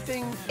at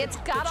everything. It's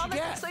got all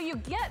the, so you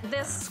get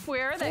this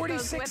square that goes with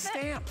it. 46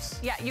 stamps.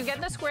 Yeah, you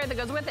get the square that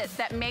goes with it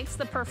that makes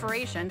the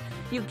perforation.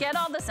 You get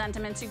all the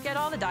sentiments, you get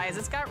all the dies.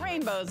 It's got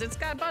rainbows, it's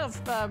got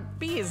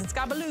bees, it's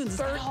got balloons.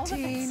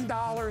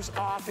 $13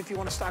 off if you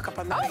want to stock up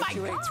on that. Oh my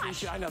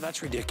gosh! I know,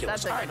 that's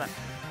ridiculous. That's all right.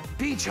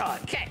 Beach hut.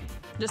 Okay.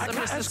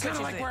 That's kind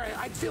of like where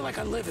I feel like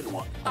I live in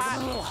one. Like a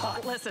little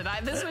hut. Listen,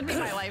 this would be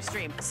my live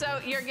stream. So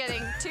you're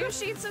getting 2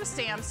 sheets of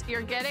stamps.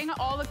 You're getting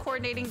all the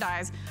coordinating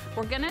dies.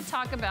 We're going to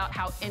talk about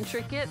how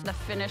intricate the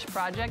finished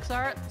projects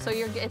are. So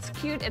it's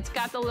cute. It's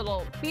got the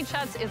little beach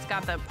huts. It's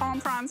got the palm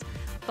fronds.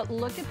 But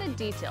look at the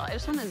detail. I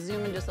just want to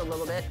zoom in just a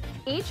little bit.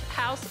 Each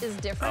house is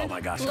different. Oh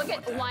my gosh, look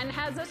at one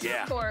has a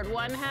surfboard,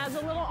 one has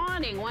a little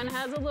awning, one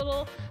has a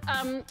little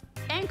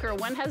anchor,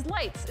 one has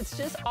lights. It's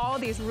just all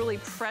these really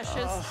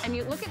precious, and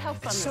you look at how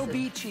fun this is. So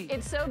beachy.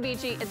 It's so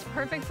beachy. It's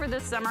perfect for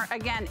this summer.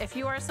 Again, if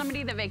you are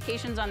somebody that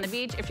vacations on the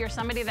beach, if you're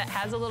somebody that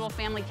has a little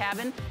family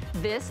cabin,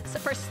 this,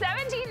 for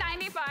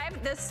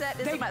 $17.95, this set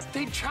is a must.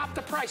 They chopped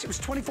the price. It was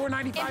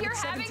 $24.95. If you're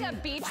having a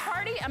beach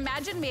party,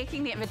 imagine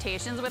making the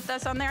invitations with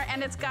us on there,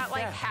 and it's got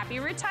like happy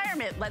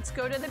retirement, let's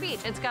go to the beach.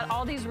 It's got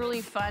all these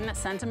really fun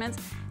sentiments.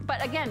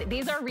 But again,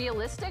 these are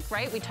realistic,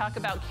 right? We talk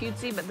about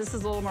cutesy, but this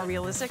is a little more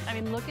realistic. I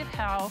mean, look at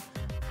how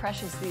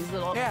precious these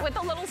little, with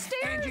the little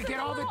stairs. And you get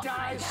all the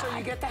dyes, so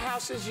you get the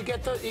houses, you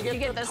get the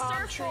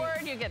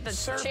surfboard, you get the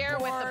chair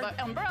with the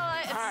umbrella.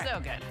 It's so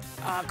good.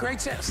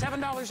 Great set.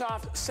 $7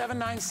 off.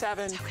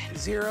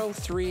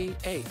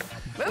 797-038.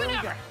 Moving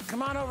over.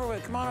 Come on over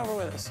with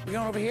us. We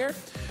going over here?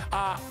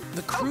 The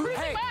cruise.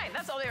 Cruising by.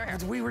 That's all they were here.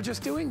 We were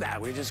just doing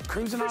that. We were just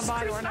cruising on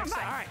by to our next.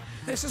 All right.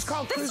 This is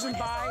called Cruising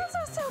By.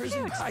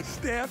 Cruising By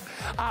stamp.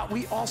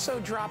 We also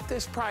dropped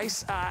this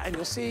price, and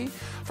you'll see,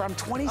 from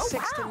 $26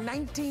 to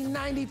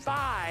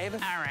 $19.95.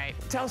 All right.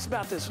 Tell us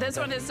about this one. This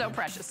one is so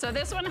precious. So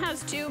this one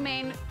has two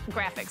main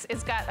graphics.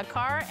 It's got a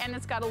car and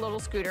it's got a little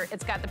scooter.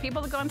 It's got the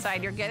people that go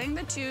inside. You're getting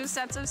the two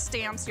sets of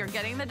stamps. You're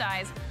getting the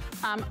dies.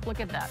 Look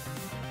at that.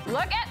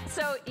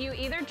 So you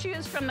either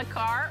choose from the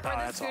car or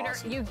the scooter.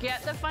 Awesome. You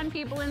get the fun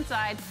people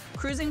inside,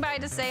 cruising by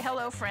to say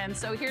hello, friends.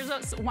 So here's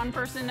one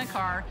person in a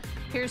car.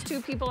 Here's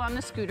two people on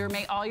the scooter.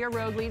 May all your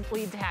road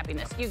lead to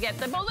happiness. You get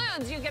the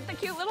balloons, you get the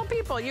cute little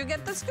people, you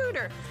get the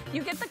scooter,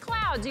 you get the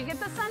clouds, you get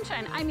the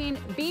sunshine. I mean,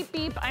 beep,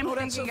 beep, I'm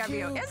thinking of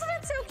you. Isn't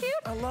it so cute?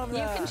 I love that.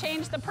 You can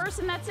change the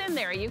person that's in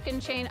there. You can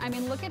change, I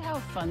mean, look at how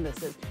fun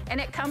this is. And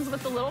it comes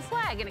with the little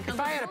flag. And it comes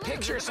if I had a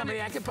picture of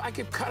somebody, I could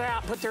cut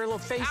out, put their little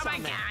face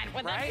on there. Oh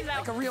my God. Right?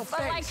 Like a real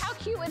face. But like, how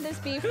cute would this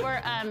be for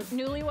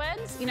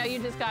newlyweds? You know, you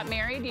just got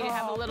married, you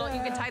have a little,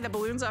 you can tie the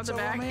balloons off the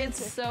back. Romantic.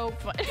 It's so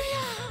fun.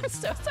 It's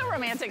so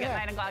romantic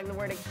at 9 o'clock in the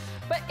morning.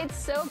 But it's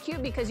so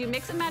cute because you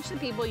mix and match the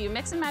people, you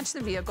mix and match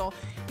the vehicle.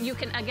 You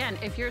can, again,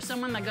 if you're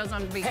someone that goes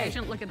on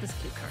vacation, look at this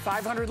cute car.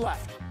 500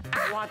 left.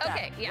 I want that.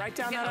 Okay, yeah. Write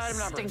down that item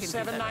number,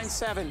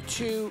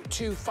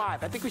 797-225. I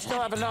think we still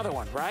have another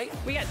one, right?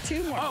 We got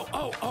two more.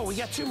 Oh, we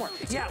got two more.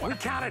 We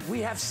counted.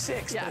 We have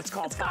 6, but it's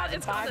called 5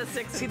 and 5. It's called a 6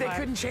 and 5. See, they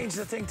couldn't change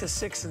the thing to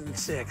 6 and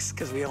 6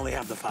 because we only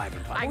have the 5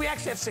 and 5. But we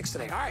actually have 6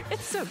 today. All right.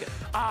 It's so good.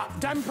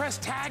 Diamond press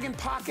tag and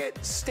pocket,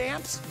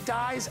 stamps,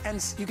 dies,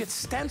 and you get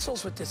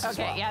stencils with this as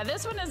well. Okay, yeah,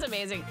 this one is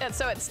amazing.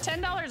 So it's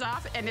 $10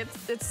 off, and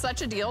it's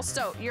such a deal.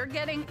 So you're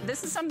getting,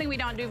 this is something we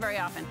don't do very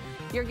often.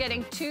 You're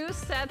getting 2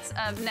 sets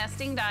of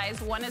nesting dies.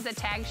 One is a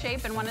tag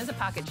shape and one is a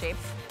pocket shape.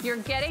 You're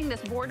getting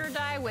this border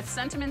die with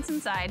sentiments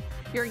inside.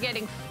 You're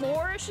getting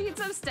 4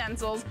 sheets of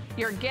stencils.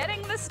 You're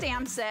getting the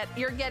stamp set.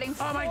 You're getting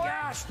 4. Oh my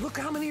gosh, look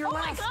how many are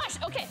left. Oh my gosh,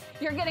 okay.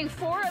 You're getting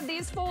 4 of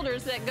these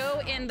folders that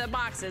go in the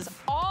boxes.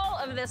 All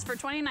of this for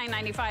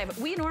 $29.95.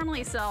 We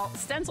normally sell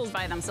stencils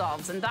by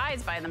themselves and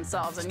dies by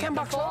themselves. And $10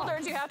 the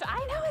folders you have to, I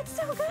know, it's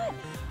so good.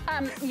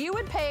 You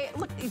would pay,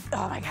 look,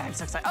 oh my God, I'm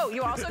so excited. Oh,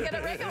 you also get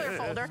a regular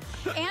folder.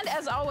 And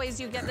as always,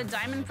 you get the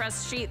diamond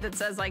press sheet that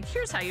says like,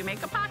 here's how you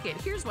make a pocket.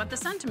 Here's what the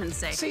sentiments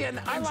say. See, and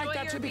I like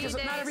that too because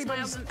not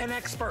everybody's an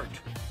expert.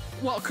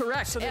 Well,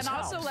 correct. So this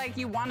also, helps. like,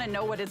 you want to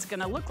know what it's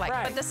going to look like.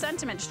 Right. But the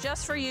sentiments,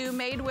 just for you,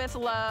 made with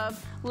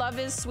love. Love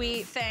is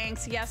sweet.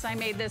 Thanks. Yes, I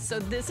made this. So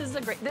this is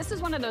this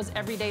is one of those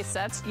everyday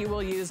sets you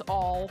will use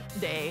all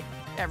day,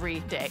 every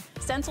day.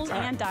 Stencils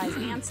and dies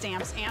and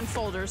stamps and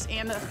folders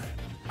and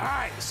all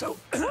right, so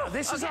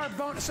this is our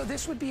bonus. So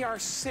this would be our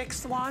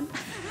 6th one.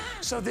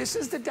 So this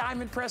is the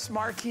Diamond Press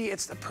Marquee.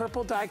 It's the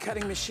purple die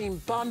cutting machine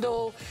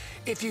bundle.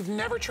 If you've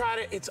never tried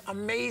it, it's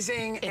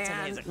amazing. It's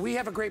amazing. We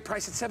have a great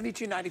price at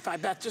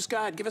 $72.95. Beth, just go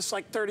ahead, give us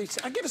like 30,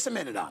 give us a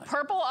minute on it.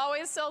 Purple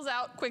always sells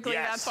out quickly.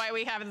 Yes. That's why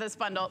we have this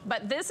bundle.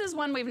 But this is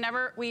one we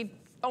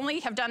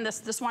only have done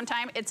this one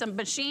time. It's a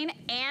machine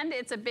and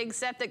it's a big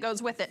set that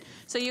goes with it.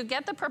 So you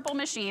get the purple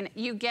machine,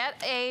 you get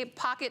a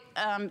pocket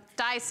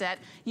die set,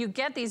 you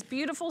get these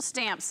beautiful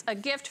stamps, a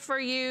gift for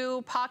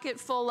you, pocket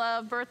full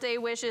of birthday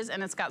wishes,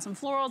 and it's got some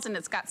florals and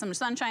it's got some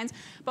sunshines.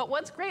 But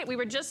what's great, we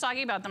were just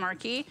talking about the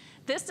marquee.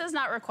 This does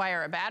not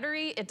require a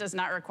battery. It does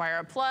not require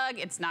a plug.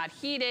 It's not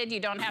heated. You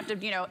don't have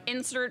to,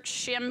 insert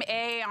shim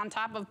A on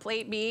top of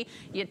plate B.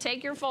 You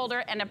take your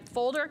folder, and a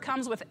folder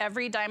comes with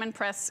every diamond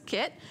press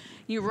kit.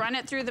 You run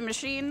it through the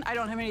machine. I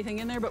don't have anything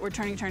in there, but we're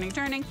turning.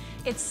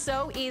 It's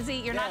so easy.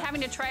 You're not having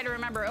to try to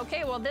remember,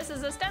 okay, well, this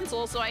is a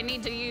stencil, so I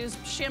need to use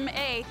shim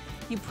A.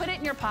 You put it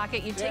in your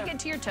pocket, you take it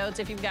to your totes.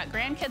 If you've got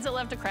grandkids that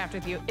love to craft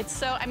with you, it's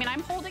so,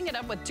 I'm holding it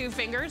up with 2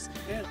 fingers.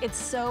 It's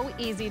so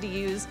easy to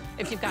use.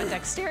 If you've got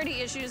dexterity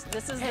issues,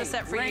 this is the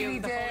set for you.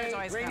 The folder's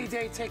always rainy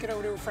day, take it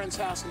over to a friend's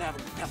house and have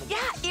a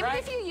blast, even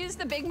if you use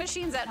the big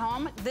machines at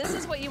home, this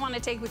is what you want to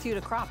take with you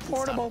to crop.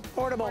 Portable.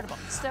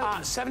 So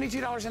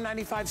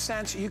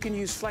 $72.95. You can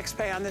use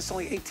FlexPay on this,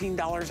 only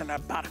 $18 and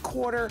about a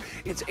quarter.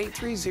 It's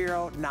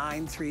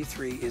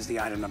 830-933 is the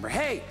item number.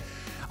 Hey,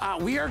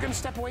 we are going to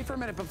step away for a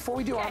minute, but before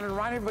we do, I want to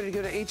remind everybody to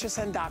go to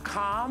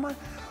hsn.com.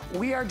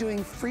 We are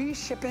doing free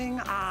shipping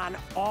on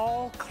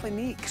all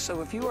Clinique.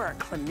 So if you are a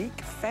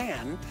Clinique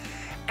fan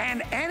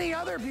And any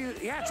other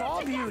beauty. Yeah, it's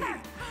all beauty.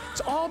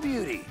 It's all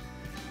beauty.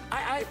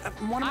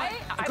 One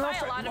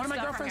of my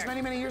girlfriends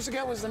many years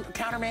ago was the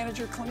counter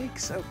manager at Clinique,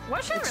 so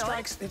was she really?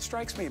 It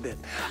strikes me a bit.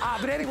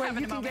 But anyway,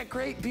 you can get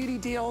great beauty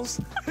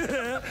deals.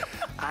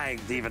 I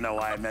didn't even know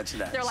why I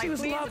mentioned that. They're like, she was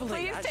please, lovely.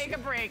 please take a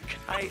break.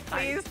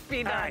 Please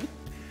be done. Right.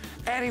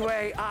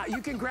 Anyway, you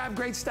can grab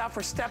great stuff.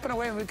 We're stepping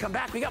away when we come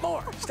back. We got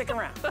more. Stick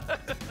around.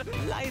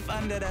 Life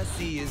under the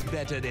sea is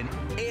better than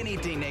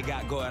anything they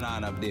got going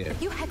on up there.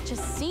 You had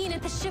just seen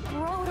it. The ship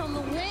rode on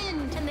the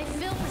wind, and they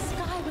filled the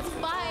sky with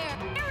fire.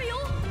 Ariel,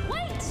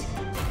 wait!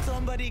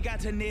 Somebody got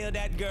to nail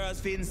that girl's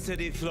fins to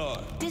the floor.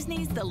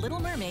 Disney's The Little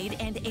Mermaid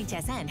and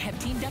HSN have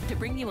teamed up to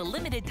bring you a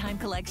limited time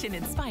collection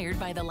inspired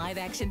by the live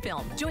action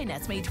film. Join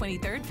us May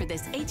 23rd for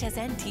this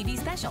HSN TV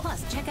special.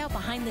 Plus, check out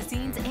behind the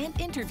scenes and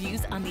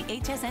interviews on the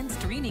HSN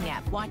streaming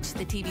app. Watch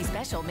the TV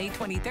special May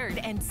 23rd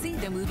and see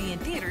the movie in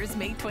theaters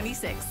May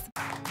 26th.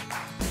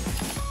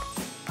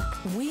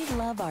 We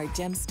love our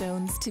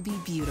gemstones to be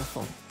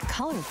beautiful,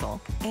 colorful,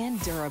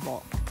 and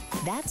durable.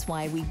 That's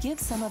why we give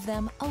some of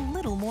them a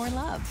little more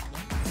love.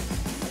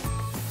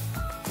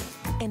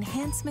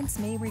 Enhancements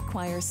may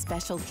require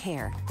special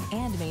care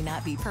and may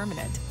not be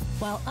permanent,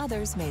 while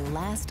others may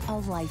last a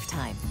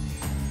lifetime.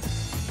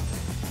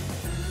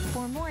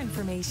 For more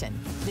information,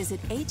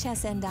 visit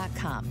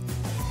hsn.com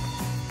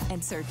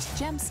and search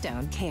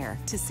Gemstone Care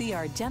to see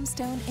our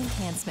gemstone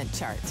enhancement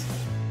chart.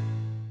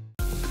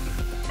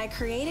 I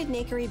created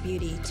Nakery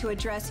Beauty to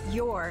address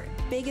your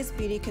biggest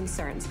beauty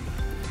concerns.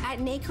 At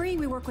Nakery,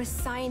 we work with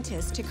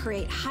scientists to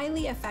create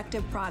highly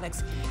effective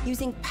products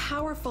using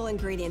powerful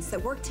ingredients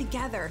that work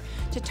together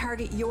to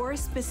target your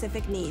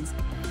specific needs.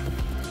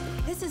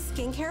 This is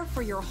skincare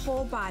for your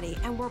whole body,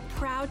 and we're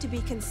proud to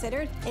be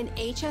considered an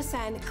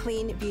HSN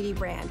clean beauty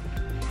brand.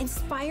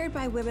 Inspired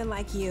by women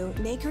like you,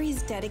 Nakery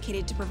is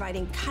dedicated to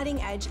providing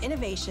cutting-edge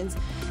innovations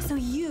so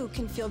you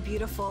can feel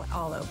beautiful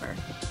all over.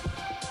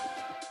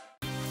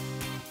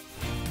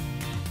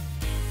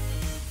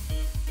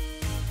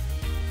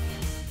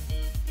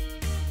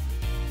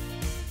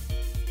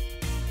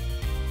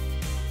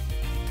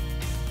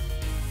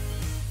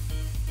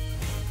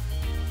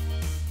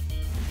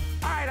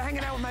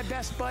 My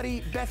best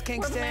buddy, Beth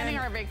Kingston. We're planning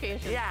our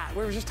vacation. Yeah,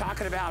 we were just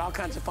talking about all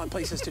kinds of fun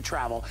places to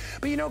travel.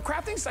 But you know,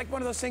 crafting's like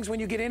one of those things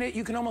when you get in it,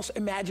 you can almost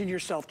imagine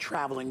yourself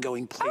traveling,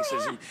 going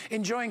places, and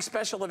enjoying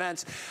special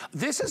events.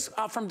 This is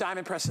from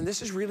Diamond Press, and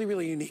this is really,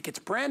 really unique. It's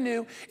brand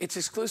new, it's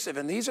exclusive,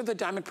 and these are the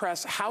Diamond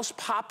Press House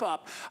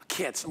Pop-Up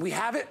Kits. We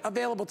have it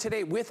available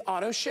today with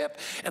auto ship,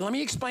 and let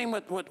me explain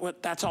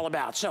what that's all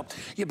about. So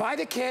you buy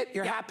the kit,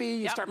 you're happy,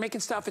 you start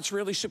making stuff, it's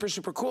really super,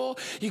 super cool.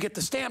 You get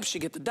the stamps, you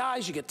get the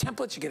dies, you get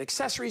templates, you get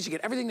accessories, you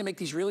get everything to make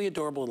these really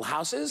adorable little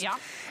houses.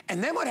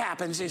 And then what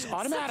happens is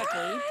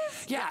automatically,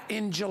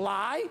 in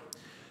July,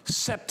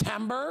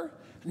 September,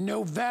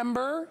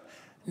 November,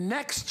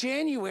 next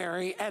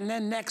January, and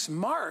then next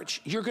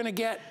March, you're gonna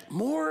get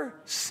more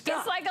stuff.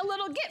 It's like a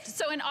little gift.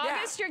 So in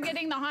August, you're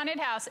getting the haunted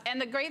house, and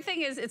the great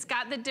thing is it's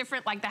got the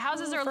different, like the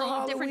houses are a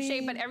little different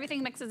shape, but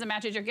everything mixes and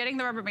matches. You're getting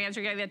the rubber bands,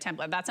 you're getting the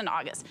template. That's in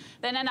August.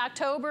 Then in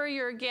October,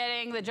 you're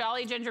getting the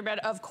Jolly Gingerbread.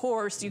 Of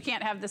course, you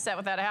can't have the set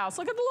without a house.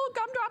 Look at the little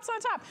gumdrops on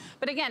top.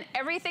 But again,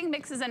 everything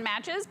mixes and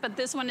matches, but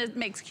this one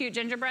makes cute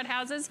gingerbread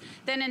houses.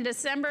 Then in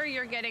December,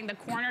 you're getting the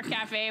Corner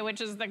Cafe,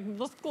 which is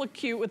look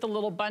cute with the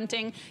little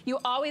bunting. You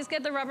always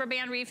get the rubber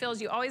band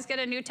refills. You always get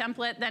a new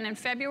template. Then in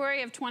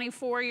February of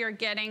 24, you're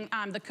getting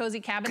the Cozy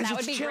Cabin. That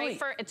would be great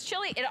for, it's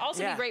chilly. It'd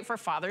also be great for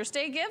Father's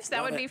Day gifts.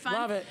 That would be fun.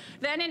 Love it.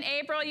 Then in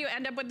April, you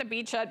end up with the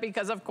beach hut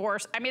because of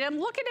course, I mean, and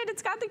look at it.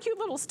 It's got the cute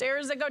little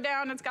stairs that go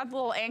down. It's got the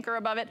little anchor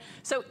above it.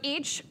 So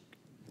each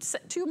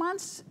 2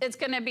 months, it's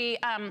gonna be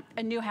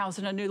a new house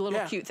and a new little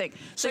cute thing.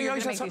 So you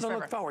always have something to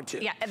look forward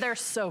to. Yeah, they're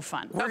so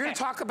fun. We're gonna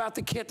talk about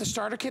the kit, the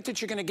starter kit that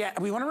you're gonna get.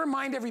 We wanna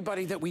remind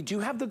everybody that we do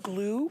have the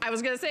glue. I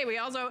was gonna say, we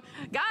also,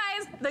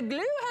 guys, the glue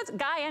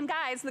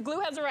has, the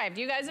glue has arrived.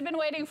 You guys have been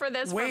waiting for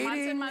this for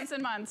months and months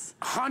and months.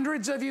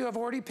 Hundreds of you have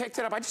already picked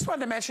it up. I just wanted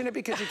to mention it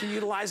because you can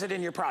utilize it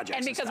in your projects.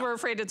 And because we're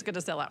afraid it's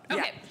gonna sell out.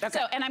 Okay,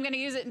 so, and I'm gonna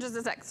use it in just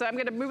a sec. So I'm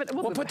gonna move it.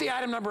 We'll put the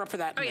item number up for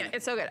that in a minute.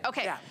 It's so good.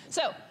 Okay,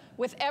 so,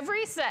 with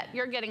every set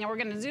you're getting, and we're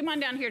gonna zoom on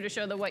down here to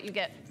show what you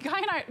get. Guy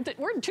and I,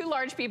 we're two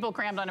large people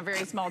crammed on a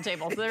very small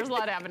table, so there's a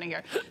lot happening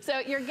here. So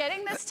you're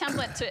getting this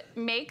template to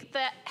make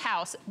the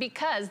house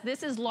because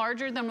this is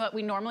larger than what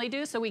we normally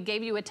do, so we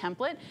gave you a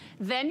template.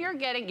 Then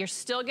you're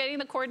still getting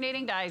the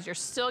coordinating dies, you're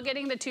still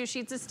getting the 2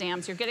 sheets of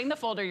stamps, you're getting the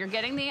folder, you're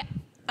getting the,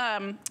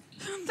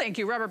 thank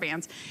you, rubber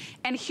bands.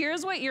 And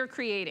here's what you're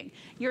creating.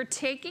 You're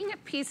taking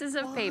pieces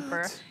of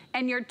paper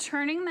and you're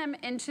turning them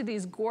into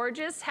these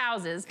gorgeous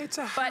houses. It's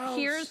a but house.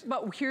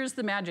 Here's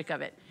the magic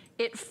of it.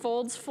 It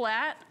folds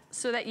flat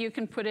so that you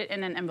can put it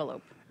in an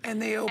envelope.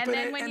 And they open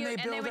it and they build a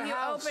house. And then when you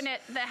open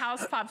it, the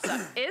house pops up.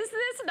 Is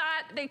this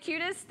not the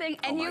cutest thing?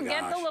 And you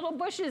get the little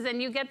bushes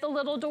and you get the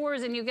little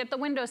doors and you get the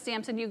window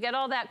stamps and you get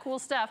all that cool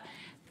stuff.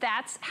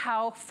 That's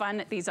how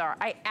fun these are.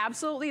 I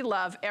absolutely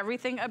love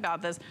everything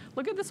about this.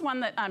 Look at this one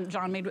that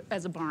John made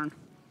as a barn.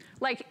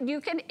 Like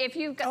you can, if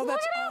you Oh, look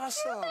that's at how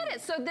awesome. cute that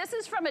is. So this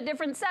is from a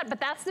different set, but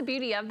that's the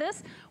beauty of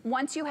this.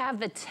 Once you have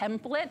the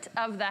template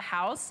of the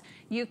house,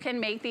 you can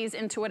make these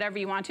into whatever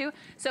you want to.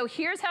 So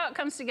here's how it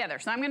comes together.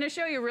 So I'm gonna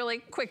show you really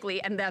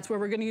quickly, and that's where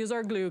we're gonna use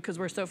our glue because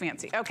we're so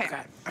fancy. Okay,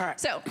 all right.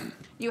 So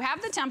you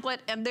have the template,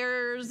 and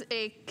there's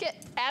a kit,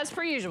 as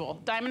per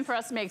usual. Diamond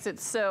Press makes it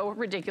so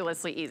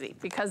ridiculously easy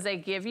because they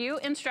give you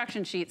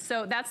instruction sheets.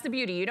 So that's the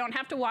beauty. You don't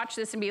have to watch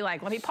this and be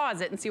like, let me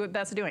pause it and see what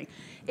Beth's doing.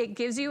 It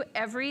gives you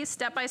every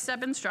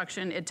step-by-step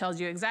instruction. It tells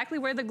you exactly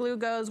where the glue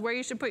goes, where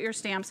you should put your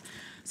stamps.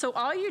 So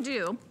all you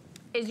do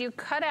is you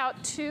cut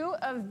out 2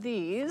 of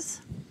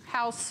these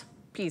house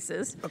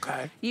pieces.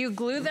 Okay. You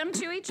glue them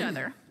to each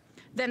other.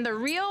 Then the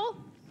real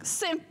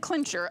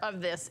clincher of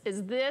this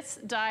is this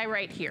die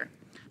right here.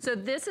 So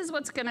this is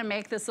what's gonna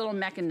make this little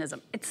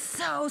mechanism. It's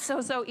so,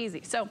 so, so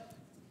easy. So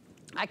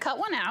I cut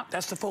one out.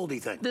 That's the foldy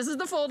thing. This is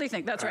the foldy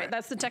thing, that's All right.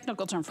 That's the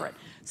technical term for it.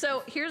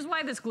 So here's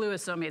why this glue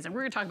is so amazing.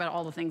 We're gonna talk about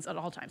all the things at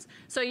all times.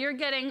 So you're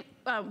getting,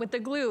 with the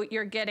glue,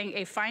 you're getting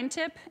a fine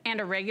tip and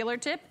a regular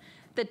tip.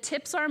 The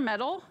tips are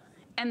metal,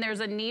 and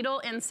there's a needle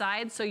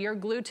inside, so your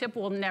glue tip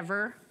will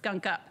never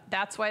gunk up.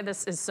 That's why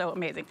this is so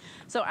amazing.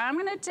 So I'm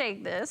gonna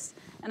take this,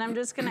 and I'm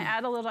just gonna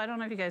add a little, I don't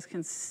know if you guys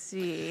can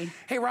see.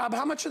 Hey, Rob,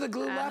 how much of the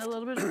glue Add left? a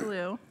little bit of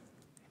glue.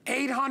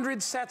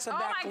 800 sets of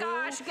that glue. Oh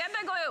my gosh, get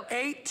the glue.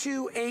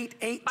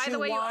 828821. By the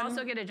way, you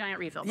also get a giant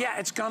refill. Yeah,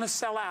 it's gonna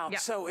sell out.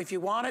 Yep. So if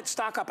you want it,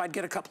 stock up. I'd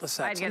get a couple of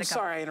sets. I'm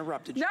sorry I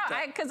interrupted you. No,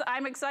 because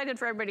I'm excited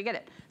for everybody to get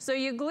it. So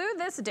you glue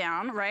this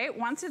down, right?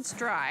 Once it's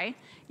dry,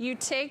 you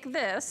take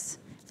this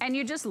and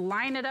you just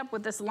line it up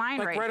with this line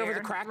Like right right here. over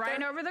the crack Right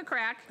there? over the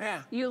crack.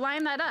 Yeah. You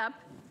line that up,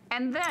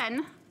 and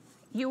then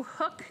you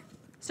hook,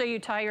 so you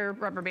tie your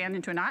rubber band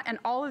into a knot, and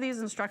all of these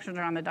instructions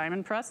are on the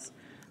Diamond Press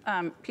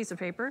piece of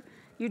paper.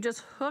 You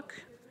just hook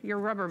your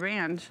rubber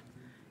band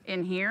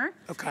in here.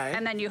 Okay.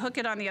 And then you hook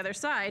it on the other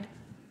side,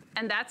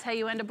 and that's how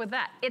you end up with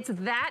that. It's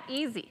that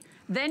easy.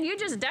 Then you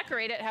just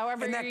decorate it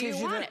however And that gives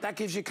you want it. that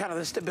gives you kind of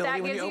the stability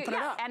when you open it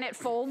up. And it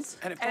folds,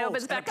 And it and folds,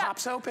 opens back and it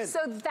pops up. open. So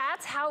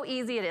that's how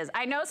easy it is.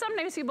 I know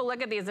sometimes people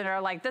look at these and are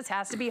like, this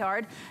has to be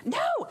hard. No,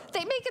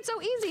 they make it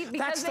so easy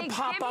because That's the they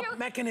pop-up give you,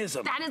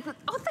 mechanism. That is the,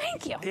 oh,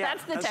 thank you. Yeah,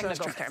 that's the that's what I was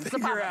technical trying term, to the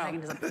figure pop-up out.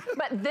 mechanism.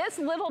 But this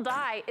little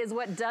die is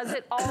what does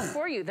it all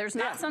for you. There's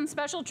not some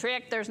special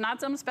trick. There's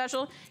not some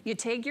special, you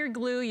take your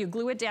glue, you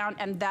glue it down,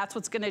 and that's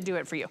what's gonna do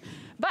it for you.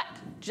 But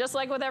just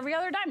like with every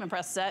other Diamond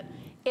Press set,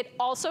 it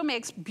also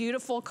makes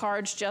beautiful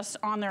cards just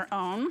on their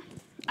own.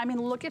 I mean,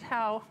 look at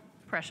how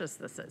precious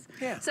this is.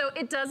 Yeah. So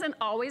it doesn't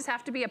always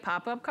have to be a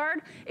pop-up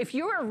card. If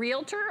you're a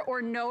realtor or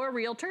know a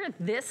realtor,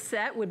 this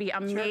set would be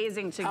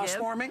amazing to give.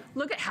 Housewarming?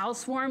 Look at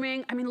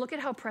housewarming. I mean, look at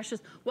how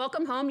precious.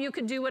 Welcome home, you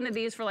could do one of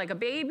these for like a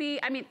baby.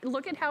 I mean,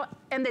 look at how,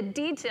 and the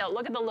detail,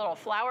 look at the little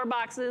flower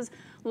boxes.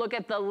 Look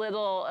at the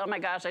little, oh my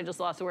gosh, I just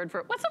lost the word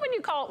for it. What's the one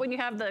you call it when you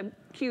have the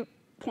cute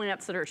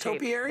plants that are shaped?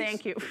 Topiaries?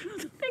 Thank you.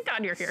 Thank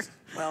God you're here.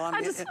 Well,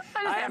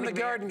 I am the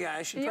garden guy.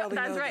 I should probably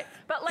know That's right.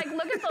 But like,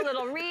 look at the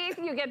little wreath.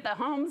 You get the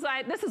home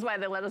side. This is why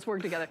they let us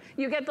work together.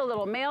 You get the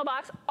little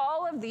mailbox.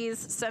 All of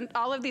these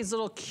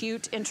little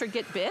cute,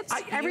 intricate bits.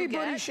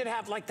 Everybody should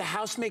have like the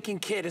house-making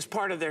kit as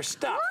part of their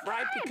stuff,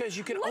 right? Because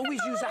you can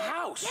always use a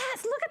house.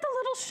 Yes, look at the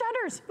little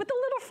shutters with the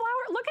little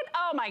flower. Look at,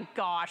 oh my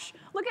gosh.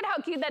 Look at how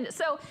cute that is.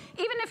 So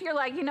even if you're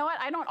like, you know what,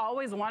 I don't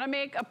always want to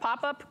make a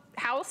pop-up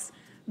house,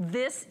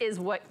 this is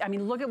what, I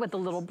mean, look at what the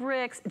little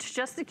bricks, it's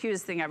just the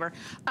cutest thing ever.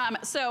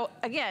 So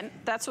again,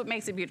 that's what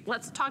makes it beautiful.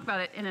 Let's talk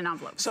about it in an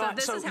envelope. So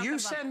this is how you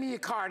send me a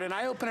card and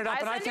I open it up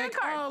and I think,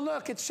 oh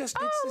look, it's just,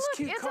 it's this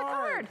cute it's card. a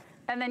card.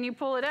 And then you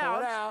pull it out.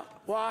 Pull it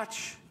out,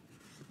 watch.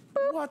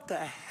 Boop. What the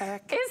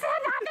heck? Is that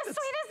not the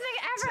sweetest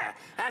thing ever?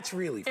 That's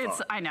really fun.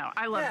 I know,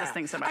 I love this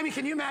thing so much. I mean,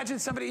 can you imagine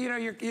somebody, you know,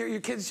 your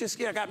kids just,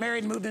 you know, got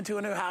married and moved into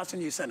a new house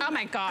and you send them. Oh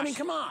my gosh. I mean,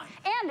 come on.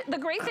 And the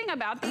great thing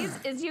about these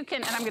is you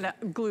can, and I'm gonna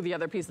glue the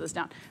other piece of this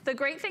down. The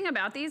great thing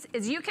about these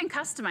is you can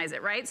customize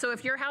it, right? So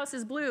if your house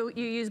is blue,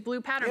 you use blue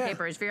pattern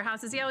paper. If your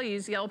house is yellow, you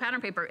use yellow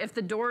pattern paper. If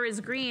the door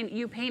is green,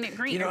 you paint it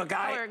green. You know, a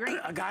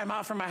guy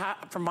out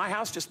from my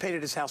house just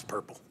painted his house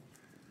purple.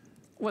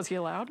 Was he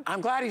allowed?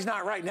 I'm glad he's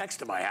not right next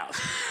to my house.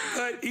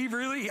 But he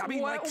really, I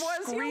mean, what like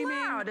was screaming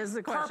he allowed is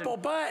the question. purple,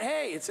 but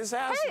hey, it's his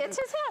house. Hey, it's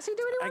his house. He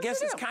do what he wants to do. I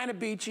guess it's kind of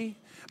beachy.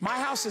 My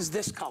house is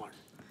this color,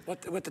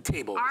 what the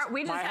table is.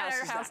 We just had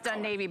our house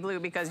done navy blue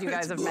because you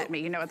guys have met me.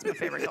 You know it's my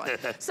favorite color.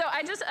 So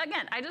I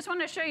just want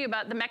to show you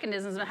about the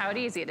mechanisms and how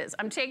easy it is.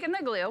 I'm taking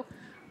the glue.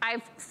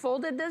 I've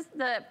folded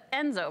the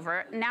ends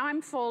over. Now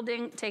I'm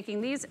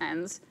taking these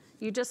ends.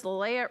 You just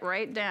lay it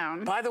right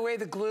down. By the way,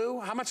 the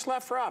glue, how much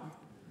left, Rob?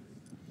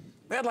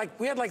 We had like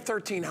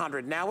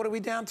 1,300. Now what are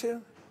we down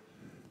to?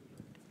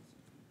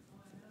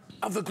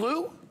 Of the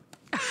glue?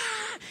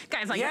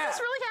 Guys, like, is this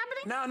really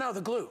happening? No,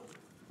 the glue.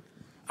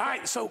 All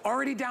right, so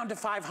already down to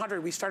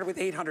 500. We started with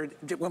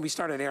 800 when we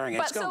started airing it.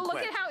 But so look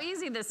at how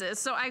easy this is.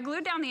 So I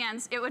glued down the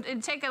ends.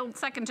 It'd take a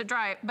second to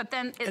dry, but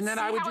then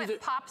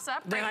it pops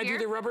up then right here. I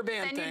do the rubber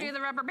band thing. Then you do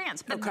the rubber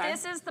bands. But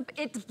this is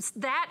it's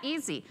that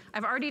easy.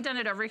 I've already done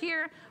it over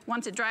here.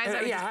 Once it dries,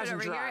 I would just put it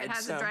over here. It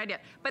hasn't dried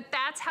yet. But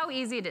that's how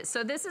easy it is.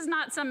 So this is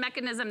not some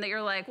mechanism that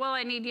you're like, well,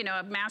 I need, you know,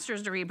 a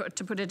master's degree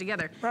to put it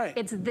together. Right.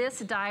 It's this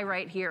die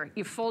right here.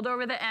 You fold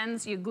over the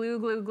ends, you glue,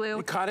 glue, glue.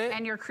 You cut it.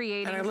 And you're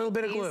creating and a little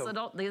bit of glue.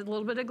 These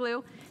little bit of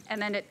glue.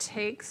 And then it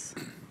takes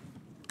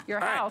your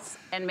house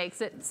and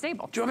makes it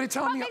stable. Do you want me to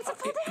tell them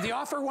the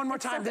offer one more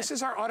time? This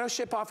is our auto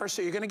ship offer,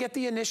 so you're going to get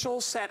the initial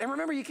set. And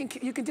remember, you can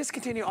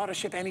discontinue auto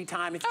ship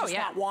anytime if you just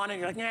want one and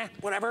you're like, nah,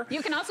 whatever.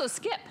 You can also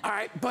skip. All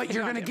right, but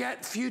you're going to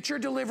get future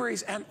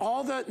deliveries, and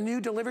all the new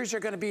deliveries are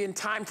going to be in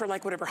time for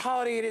like whatever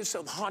holiday it is,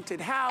 so the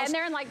haunted house. And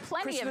they're in like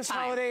plenty Christmas of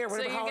time. holiday or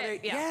whatever holiday.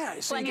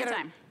 So plenty of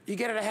time. You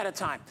get it ahead of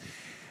time.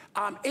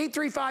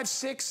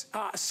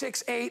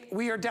 835-668.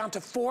 We are down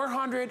to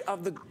 400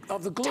 of the glue.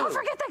 Don't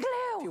forget the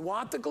glue. If you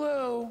want the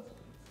glue,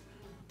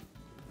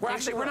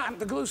 we're not.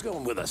 The glue's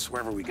going with us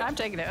wherever we go. I'm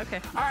taking it.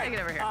 Okay. All right. Take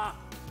it over here.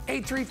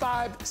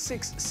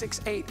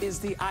 835-668 is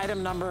the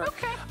item number.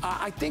 Okay.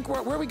 I think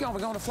where are we going?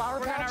 We're going to Flower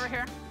Patch. We're going over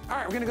here. All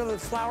right. We're going to go to the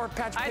Flower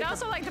Patch. I'd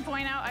also like to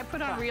point out I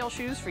put on real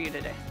shoes for you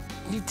today.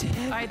 You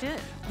did? I did.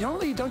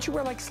 Normally, don't you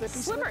wear like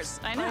slippers?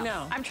 I know. I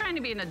know. I'm trying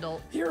to be an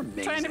adult. You're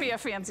amazing. Trying to be a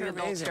fancy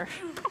adultster.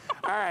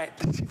 All right,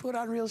 you put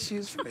on real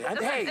shoes for me.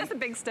 Hey, that's a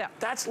big step.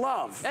 That's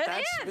love.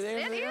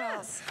 It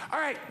is. All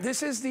right,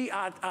 this is the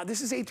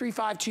this is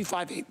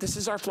 835-258. This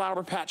is our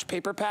Flower Patch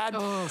paper pad.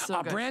 Oh,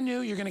 so good. Brand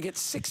new. You're going to get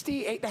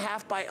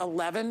 68.5 by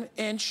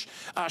 11-inch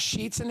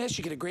sheets in this.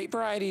 You get a great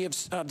variety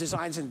of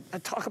designs and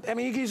I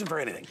mean, you can use them for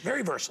anything.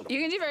 Very versatile.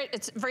 You can do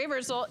it's very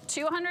versatile.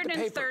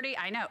 230.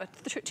 I know.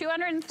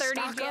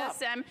 230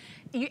 GSM.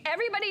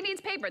 Everybody needs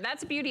paper.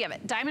 That's the beauty of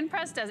it. Diamond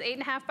Press does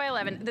 8.5 by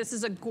 11. This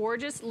is a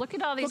gorgeous. Look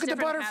at all these different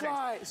patterns. Look at the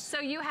butterflies. So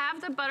you have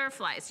the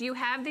butterflies. You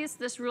have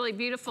this really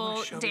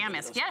beautiful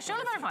damask. Yeah, show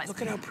the butterflies.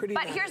 Look at how pretty.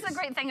 But here's the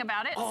great thing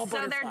about it.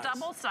 So they're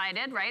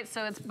double-sided, right?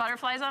 So it's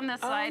butterflies on this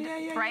side,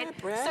 right?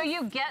 So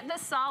you get the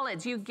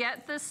solids. You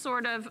get this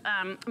sort of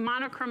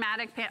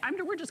monochromatic pattern.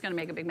 We're just going to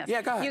make a big mess.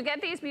 Yeah, go ahead. You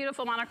get these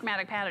beautiful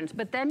monochromatic patterns,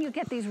 but then you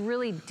get these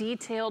really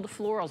detailed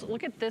florals.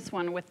 Look at this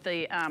one with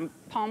the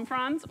palm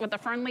fronds, with the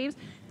fern leaves.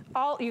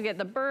 You get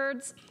the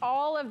birds,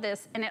 all of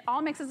this, and it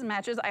all mixes and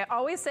matches. I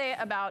always say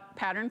about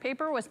pattern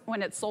paper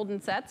when it's sold in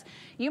sets,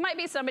 you might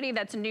be somebody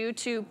that's new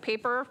to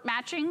paper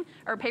matching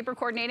or paper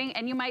coordinating,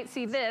 and you might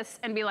see this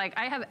and be like,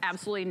 I have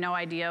absolutely no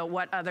idea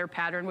what other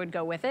pattern would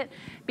go with it.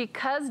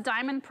 Because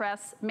Diamond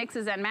Press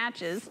mixes and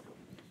matches,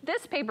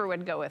 this paper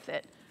would go with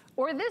it.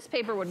 Or this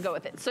paper would go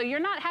with it. So you're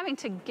not having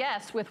to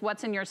guess with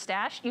what's in your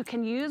stash. You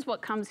can use what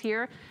comes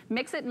here,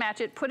 mix it, match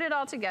it, put it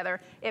all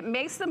together. It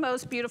makes the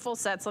most beautiful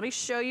sets. Let me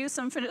show you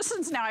some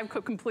finishes. Now I've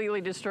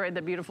completely destroyed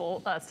the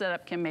beautiful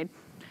setup Kim made.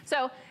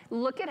 So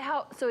look at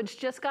so it's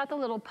just got the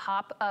little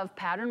pop of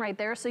pattern right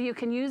there. So you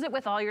can use it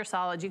with all your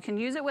solids. You can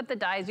use it with the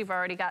dyes you've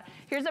already got.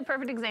 Here's a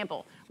perfect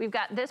example. We've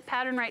got this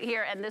pattern right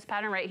here and this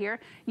pattern right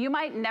here. You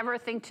might never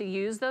think to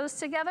use those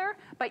together,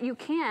 but you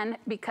can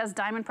because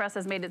Diamond Press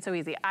has made it so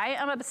easy. I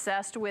am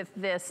obsessed with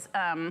this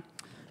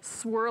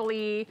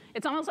swirly,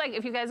 it's almost like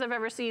if you guys have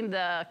ever seen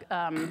the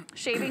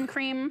shaving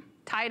cream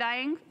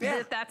tie-dyeing,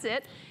 that's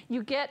it.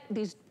 You get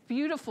these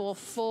beautiful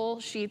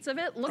full sheets of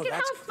it. Look at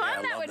how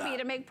fun that would be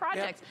to make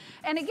projects.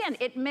 And again,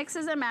 it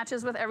mixes and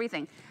matches with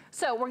everything.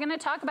 So we're gonna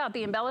talk about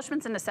the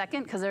embellishments in a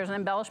second because there's an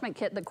embellishment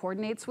kit that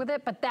coordinates with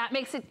it, but that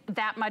makes it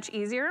that much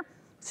easier.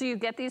 So you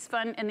get these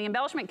fun, in the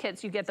embellishment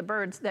kits, you get the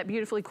birds that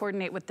beautifully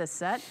coordinate with this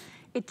set.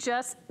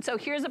 So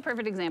here's a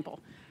perfect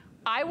example.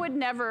 I would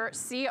never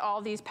see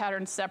all these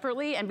patterns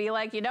separately and be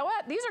like, you know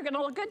what, these are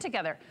gonna look good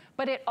together.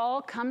 But it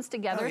all comes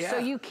together so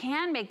you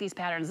can make these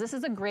patterns. This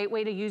is a great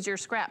way to use your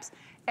scraps.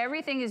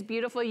 Everything is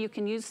beautiful. You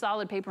can use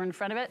solid paper in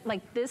front of it.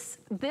 Like this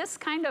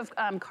kind of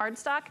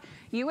cardstock,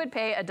 you would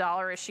pay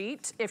 $1 a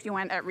sheet if you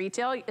went at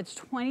retail. It's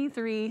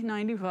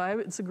 $23.95.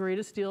 It's the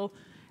greatest deal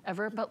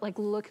ever. But like,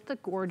 look at the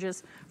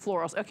gorgeous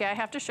florals. Okay, I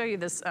have to show you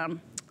this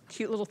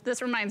cute little,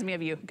 this reminds me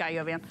of you, Guy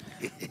Yovan.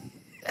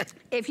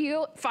 If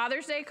you,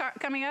 Father's Day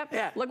coming up,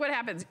 look what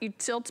happens. You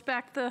tilt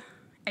back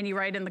and you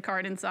write in the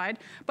card inside.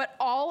 But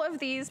all of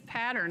these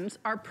patterns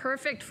are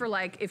perfect for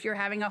like, if you're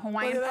having a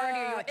Hawaiian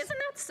party. Isn't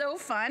that so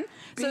fun?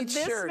 So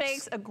this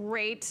makes a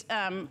great,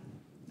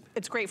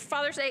 it's great for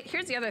Father's Day.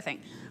 Here's the other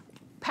thing.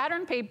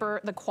 Pattern paper,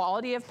 the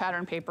quality of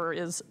pattern paper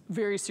is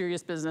very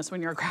serious business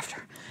when you're a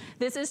crafter.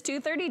 This is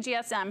 230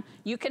 GSM.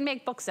 You can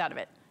make books out of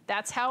it.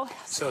 That's how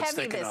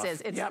heavy this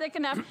is. It's thick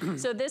enough.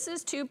 So this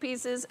is two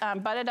pieces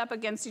butted up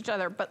against each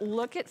other. But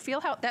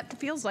feel how that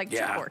feels like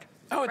chipboard.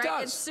 Oh, it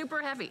does. It's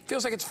super heavy.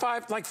 Feels like it's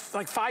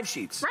like 5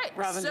 sheets. Right.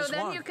 Rather than just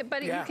one.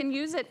 You can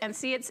use it and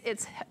see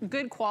it's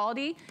good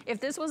quality. If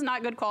this was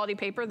not good quality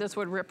paper, this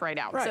would rip right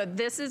out. So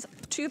this is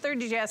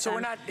 230 GSM. So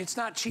it's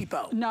not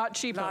cheapo. Not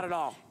cheapo. Not at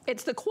all.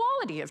 It's the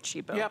quality of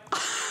cheapo. Yep.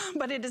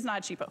 But it is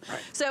not cheapo.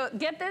 Right. So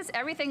get this,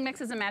 everything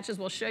mixes and matches.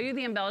 We'll show you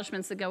the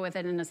embellishments that go with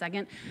it in a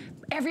second.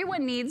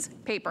 Everyone needs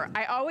paper.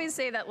 I always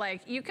say that,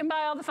 like, you can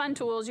buy all the fun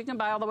tools, you can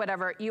buy all the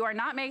whatever. You are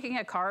not making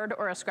a card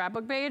or a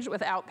scrapbook page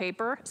without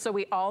paper, so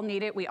we all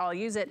need it, we all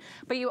use it.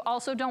 But you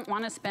also don't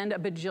want to spend $1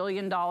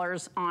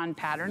 bajillion on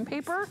pattern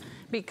paper,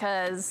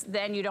 because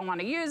then you don't want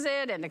to use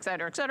it, and et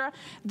cetera, et cetera.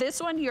 This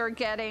one you're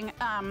getting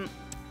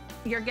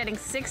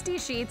 60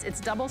 sheets.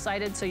 It's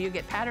double-sided, so you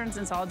get patterns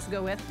and solids to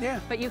go with. Yeah.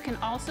 But you can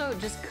also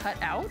just cut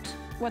out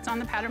what's on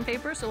the pattern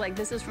paper. So like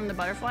this is from the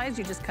butterflies,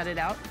 you just cut it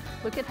out.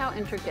 Look at how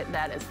intricate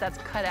that is. That's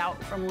cut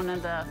out from one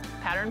of the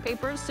pattern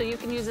papers. So you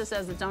can use this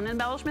as its own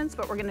embellishments,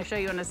 but we're gonna show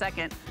you in a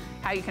second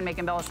how you can make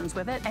embellishments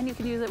with it, and you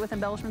can use it with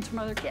embellishments from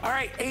other kits. All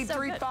right,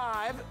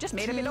 835. Just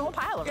made a big old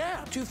pile of it.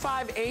 Yeah,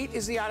 258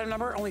 is the item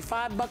number. Only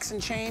 $5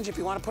 and change if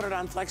you want to put it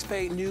on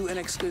FlexPay, new and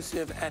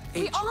exclusive at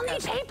HSN. We all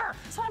need paper.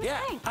 That's what I'm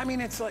saying. I mean,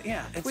 it's like,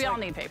 we all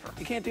need paper.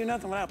 You can't do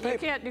nothing without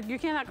paper. You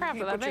cannot craft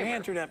without put paper. your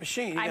hand through that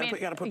machine. You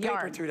got to put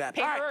paper through that.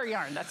 Paper or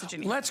yarn, that's what you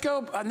need. Let's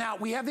go. Now,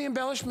 we have the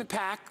embellishment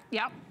pack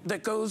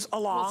that goes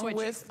along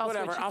with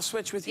whatever. I'll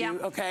switch with you,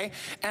 okay?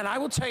 And I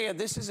will tell you,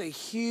 this is a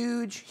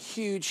huge,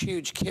 huge,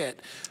 huge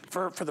kit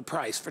for the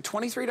price. For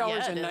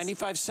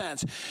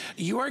 $23.95,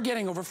 you are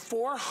getting over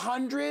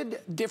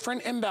 400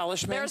 different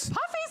embellishments. There's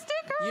puffy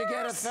stickers. You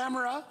get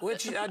ephemera,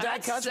 which die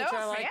cuts, which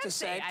I like to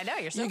say. I know,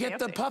 you're so You get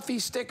the puffy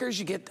stickers.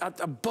 You get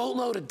a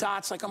boatload of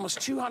dots, like almost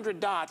 200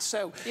 dots.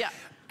 So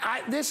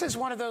this is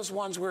one of those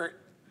ones where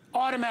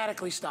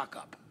automatically stock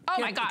up. Oh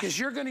my gosh. Because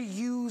you're going to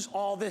use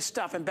all this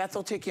stuff, and Beth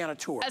will take you on a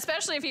tour.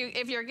 Especially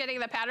if you're getting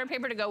the pattern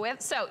paper to go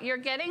with. So you're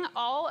getting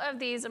all of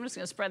these. I'm just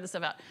going to spread this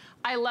stuff out.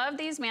 I love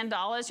these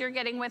mandalas you're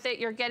getting with it.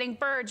 You're getting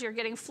birds, you're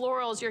getting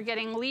florals, you're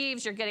getting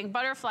leaves, you're getting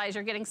butterflies,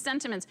 you're getting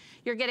sentiments.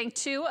 You're getting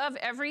 2 of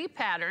every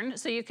pattern,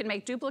 so you can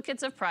make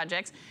duplicates of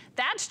projects.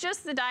 That's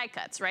just the die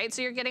cuts, right?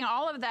 So you're getting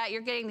all of that.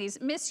 You're getting these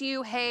miss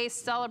you, hey,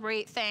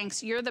 celebrate,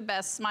 thanks, you're the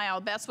best, smile,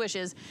 best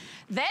wishes.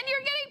 Then you're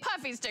getting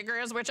puffy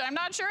stickers, which I'm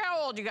not sure how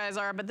old you guys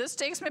are, but this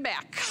takes me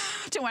back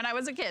to when I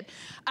was a kid.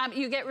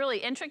 You get really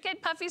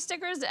intricate puffy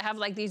stickers that have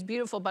like these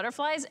beautiful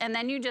butterflies, and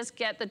then you just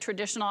get the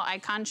traditional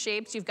icon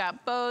shapes. You've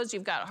got bows,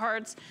 you've got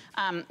hearts,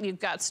 you've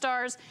got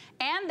stars,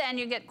 and then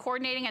you get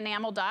coordinating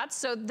enamel dots.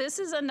 So this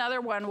is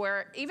another one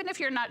where even if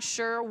you're not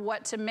sure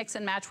what to mix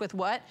and match with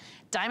what,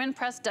 Diamond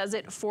Press does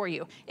it for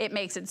you. It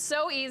makes it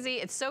so easy.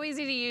 It's so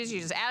easy to use.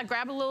 You just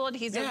grab a little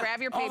adhesive,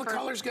 grab your paper. All the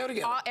colors go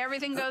together.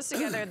 Everything goes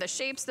together. The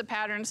shapes, the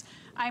patterns.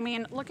 I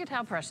mean, look at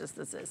how precious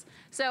this is.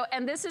 So,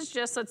 and this is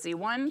just, let's see,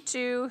 1,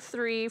 2,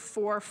 3,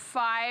 4,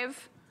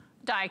 5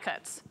 die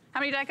cuts. How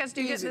many die cuts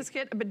do you get in this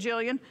kit? A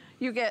bajillion.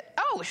 You get,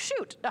 oh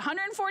shoot,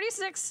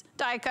 146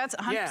 die cuts,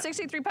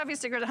 163 puffy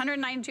stickers,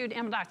 192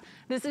 enamel dots.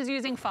 This is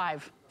using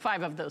five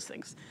of those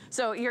things.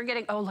 So you're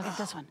getting, oh, look at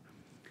this one.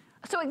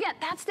 So again,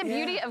 that's the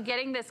beauty of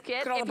getting this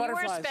kit. If you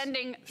were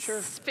spending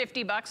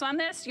 $50 on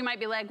this, you might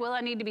be like, well,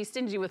 I need to be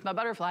stingy with my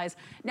butterflies.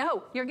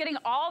 No, you're getting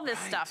all this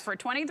stuff for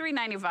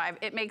 $23.95.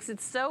 It makes it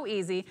so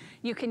easy.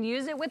 You can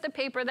use it with the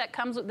paper that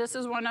comes with, this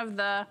is one of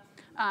the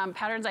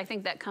patterns I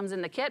think that comes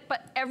in the kit,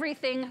 but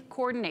everything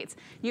coordinates.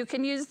 You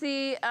can use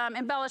the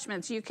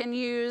embellishments, you can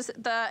use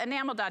the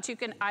enamel dots,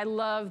 I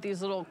love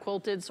these little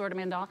quilted sort of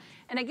mandala.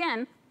 And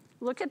again,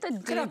 look at the detail.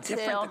 Look at how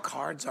different the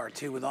cards are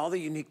too, with all the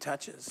unique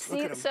touches.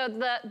 See, so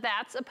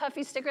that's a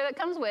puffy sticker that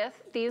comes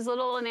with. These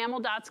little enamel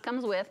dots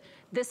comes with.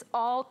 This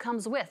all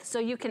comes with. So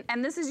you can,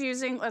 and this is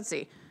using, let's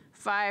see,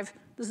 5,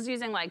 this is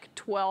using like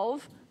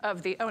 12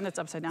 of the, oh, and it's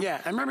upside down. Yeah,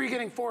 and remember you're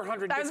getting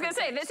 400 I was gonna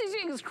say, this is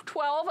using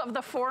 12 of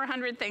the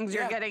 400 things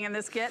you're getting in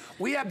this kit.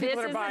 We have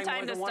people that are buying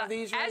more than one of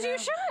these right As now. you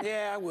should.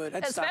 Yeah, I would.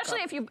 I'd Especially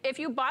if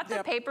you bought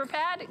the paper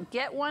pad,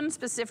 get one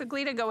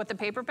specifically to go with the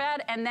paper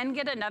pad, and then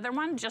get another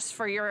one just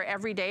for your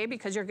everyday,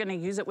 because you're gonna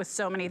use it with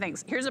so many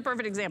things. Here's a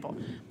perfect example.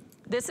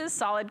 This is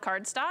solid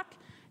cardstock.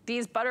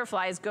 These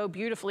butterflies go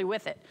beautifully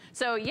with it.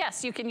 So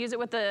yes, you can use it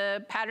with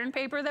the pattern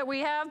paper that we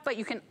have, but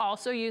you can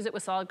also use it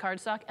with solid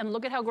cardstock. And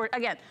look at how gorgeous,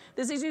 again,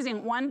 this is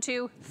using 1,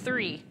 2,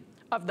 3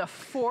 of the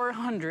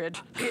 400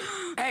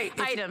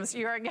 items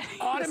you are getting.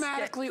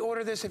 Automatically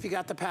order this if you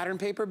got the pattern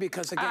paper,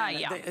 because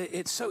again,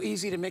 it's so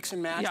easy to mix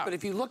and match. But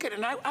if you look at it,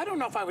 and I don't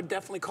know if I would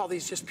definitely call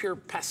these just pure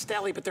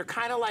pastel-y, but they're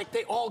kind of like,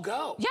 they all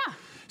go. Yeah.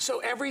 So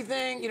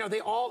everything, you know, they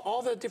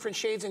all the different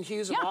shades and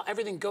hues of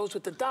everything goes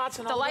with the dots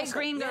and all the light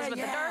green goes with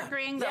the dark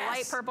green, the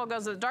light purple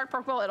goes with the dark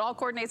purple, it all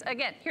coordinates.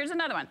 Again, here's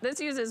another one. This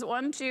uses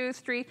 1, 2,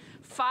 3,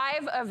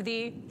 5 of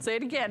the, say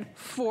it again,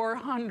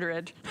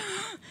 400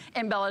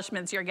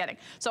 embellishments you're getting.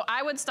 So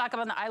I would stock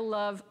up on I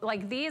love,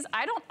 like these,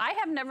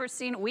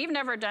 we've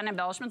never done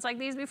embellishments like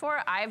these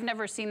before. I've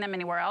never seen them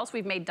anywhere else.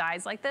 We've made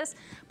dies like this,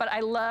 but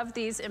I love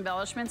these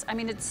embellishments. I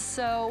mean, it's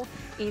so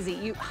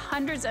easy.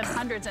 Hundreds and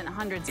hundreds and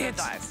hundreds of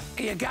dies.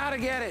 You gotta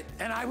get it,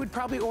 and I would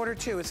probably order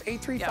 2. It's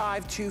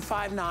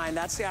 835-259.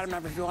 That's the item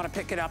number if you want to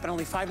pick it up, and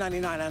only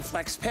 $5.99 on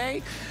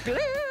FlexPay. Glue.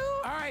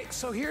 All right,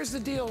 so here's the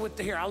deal with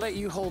here. I'll let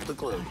you hold the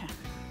glue. Okay.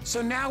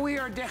 So now we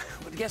are down.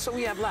 Guess what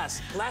we have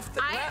less?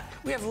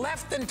 We have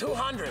less than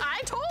 200.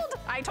 I told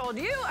I told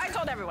you, I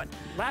told everyone.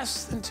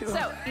 Less than 200.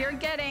 So you're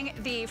getting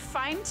the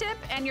fine tip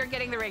and you're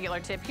getting the regular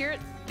tip. Here,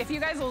 if you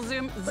guys will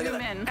zoom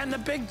in. And the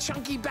big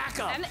chunky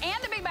backup. And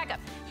the big backup.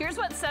 Here's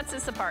what sets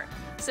this apart.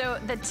 So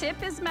the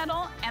tip is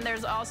metal and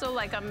there's also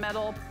like a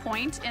metal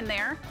point in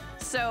there.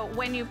 So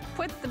when you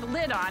put the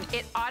lid on,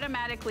 it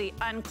automatically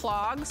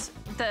unclogs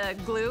the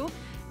glue.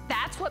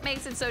 That's what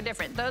makes it so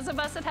different. Those of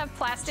us that have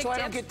plastic tips,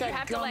 I don't get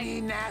that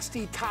gummy,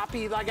 nasty,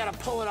 toppy, I gotta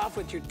pull it off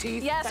with your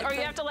teeth. Yes, or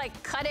you have to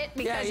like cut it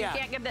because you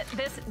can't get that.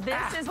 This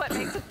is what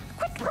makes it,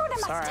 quit ruining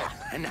my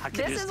stuff.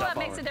 This is what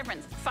makes a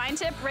difference. Fine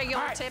tip,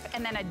 regular tip,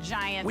 and then a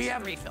giant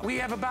refill. We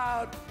have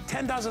about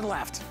 10 dozen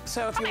left.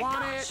 So if you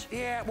want it,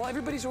 well,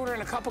 everybody's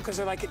ordering a couple because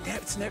they're like,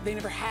 they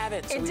never have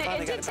it. So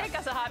it did take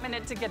us a hot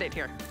minute to get it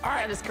here. All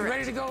right, that is correct.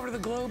 Ready to go over to the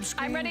globe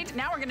screen? I'm ready.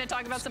 Now we're going to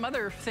talk about some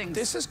other things.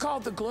 This is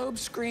called the globe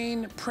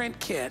screen print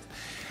kit.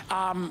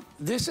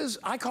 This is,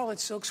 I call it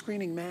silk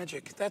screening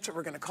magic. That's what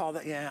we're going to call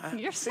that. Yeah.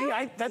 Listen,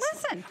 I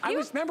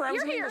was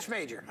an English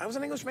major. I was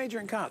an English major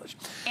in college.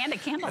 And a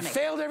candle maker. I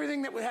failed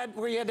everything that we had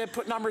where you had to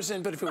put numbers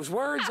in, but if it was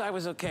words, I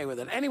was okay with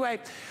it. Anyway,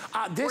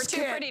 this kit.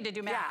 We're too pretty to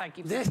do math. Thank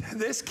you.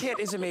 This kit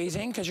is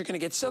amazing because you're going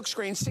to get silk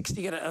screens,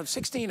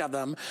 16 of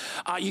them.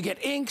 You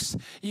get inks.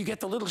 You get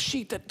the little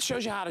sheet that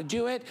shows you how to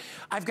do it.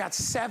 I've got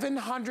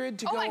 700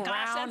 to go around. Oh my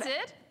gosh, that's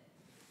it?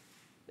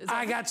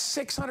 I got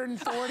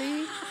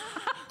 640.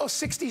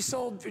 60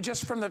 sold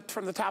just from the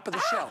top of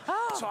the show.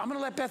 So I'm gonna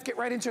let Beth get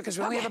right into it because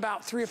we only have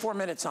about 3 or 4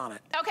 minutes on it.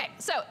 Okay,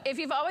 so if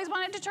you've always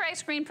wanted to try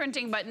screen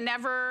printing but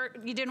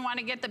you didn't want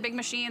to get the big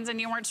machines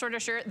and you weren't sort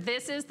of sure,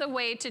 this is the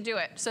way to do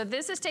it. So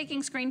this is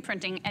taking screen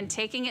printing and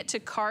taking it to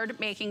card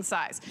making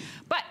size.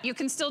 But you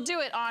can still do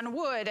it on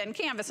wood and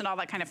canvas and all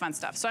that kind of fun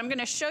stuff. So I'm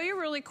gonna show you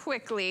really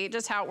quickly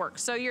just how it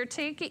works. So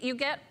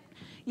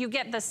you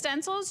get the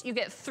stencils, you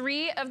get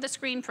 3 of the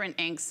screen print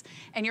inks,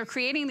 and you're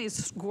creating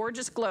these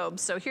gorgeous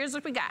globes. So here's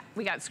what we got.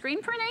 We got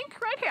screen print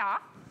ink right here,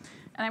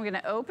 and I'm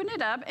gonna open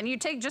it up, and you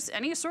take just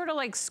any sort of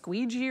like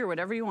squeegee or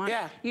whatever you want.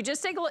 Yeah. You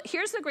just take a look.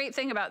 Here's the great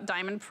thing about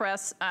Diamond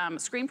Press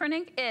screen print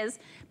ink is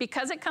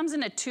because it comes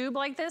in a tube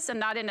like this and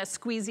not in a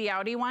squeezy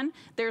outy one,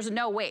 there's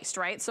no waste,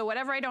 right? So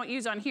whatever I don't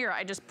use on here,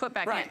 I just put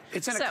back in.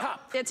 It's in a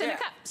cup. It's in a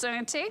cup. So I'm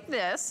gonna take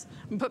this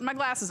and put my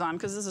glasses on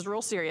because this is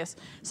real serious.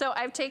 So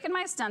I've taken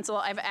my stencil,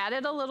 I've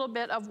added a little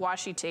bit of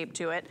washi tape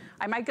to it.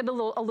 I might get a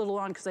little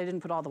on because I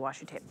didn't put all the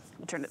washi tape.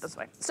 I'll turn it this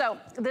way. So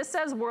this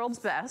says world's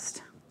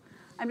best.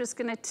 I'm just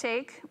gonna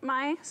take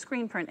my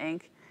screen print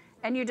ink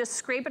and you just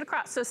scrape it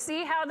across. So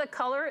see how the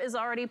color is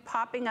already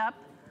popping up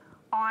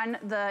on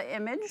the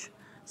image?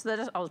 So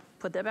that I'll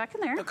put that back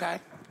in there.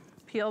 Okay.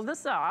 Peel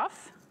this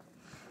off.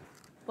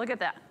 Look at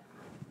that.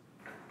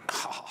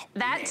 Oh,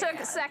 that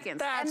took seconds.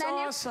 That's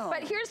awesome.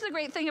 But here's the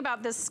great thing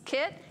about this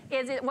kit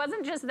is it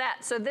wasn't just that.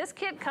 So this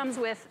kit comes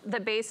with the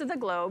base of the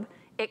globe.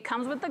 It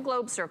comes with the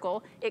globe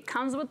circle. It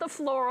comes with the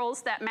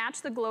florals that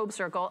match the globe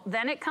circle.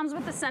 Then it comes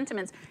with the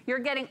sentiments. You're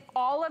getting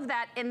all of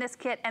that in this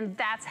kit, and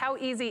that's how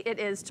easy it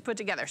is to put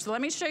together. So let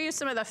me show you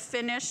some of the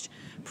finished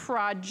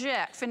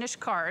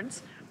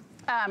cards.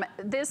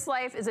 This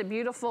life is a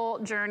beautiful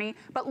journey,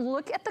 but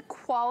look at the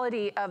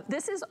quality of,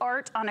 this is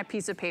art on a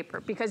piece of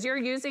paper because you're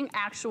using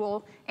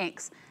actual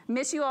inks.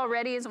 Miss You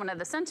Already is one of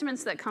the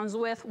sentiments that comes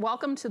with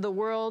Welcome to the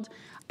World.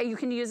 You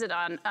can use it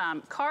on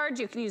cards,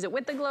 you can use it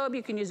with the globe,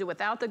 you can use it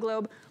without the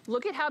globe.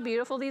 Look at how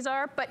beautiful these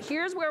are, but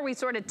here's where we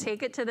sort of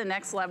take it to the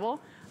next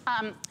level.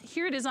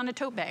 Here it is on a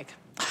tote bag.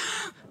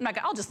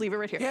 I'll just leave it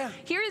right here. Yeah.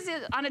 Here is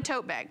it on a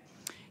tote bag.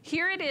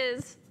 Here it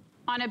is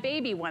on a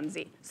baby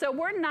onesie. So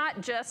we're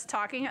not just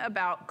talking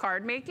about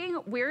card making,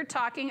 we're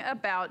talking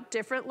about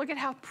different, look at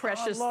how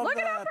precious, look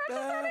at how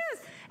precious that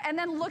is. And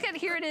then look at,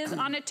 here it is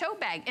on a tote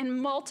bag in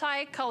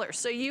multi-colors.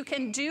 So you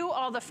can do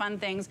all the fun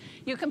things.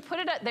 You can put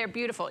it up, they're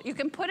beautiful. You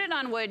can put it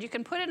on wood, you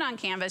can put it on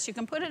canvas, you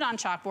can put it on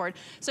chalkboard.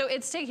 So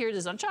here it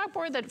is on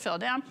chalkboard that fell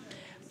down.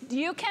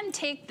 You can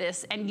take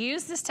this and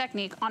use this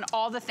technique on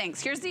all the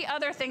things. Here's the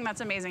other thing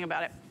that's amazing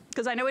about it,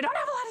 because I know we don't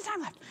have a lot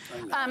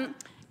of time left.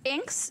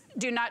 Inks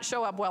do not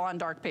show up well on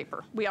dark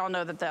paper. We all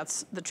know that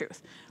that's the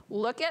truth.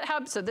 Look at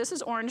how, so this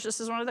is orange. This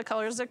is one of the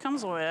colors that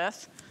comes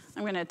with.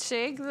 I'm gonna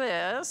take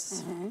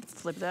this,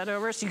 flip that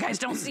over so you guys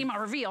don't see my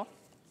reveal.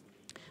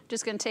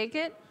 Just gonna take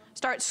it,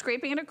 start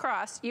scraping it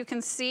across. You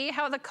can see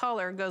how the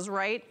color goes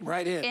right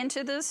in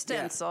into the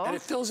stencil. Yeah. And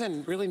it fills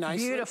in really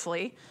nicely.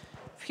 Beautifully.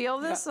 Peel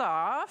this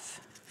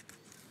off.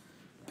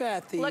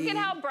 Bethy. Look at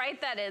how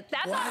bright that is.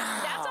 That's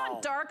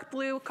on dark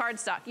blue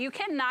cardstock. You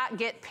cannot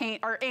get paint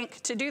or ink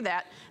to do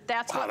that.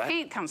 That's what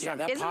paint comes from.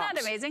 Isn't that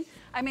amazing?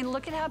 I mean,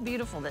 look at how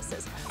beautiful this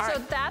is.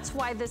 So that's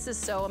why this is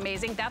so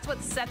amazing. That's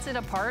what sets it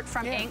apart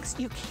from inks.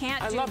 You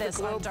can't do this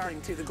on dark.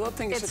 Thing too. The globe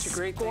thing is such a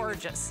great thing. It's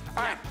gorgeous.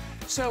 All right.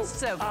 So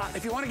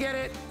if you want to get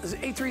it, it's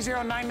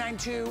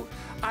 830-992.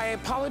 I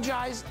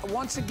apologize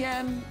once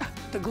again.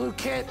 The glue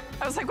kit.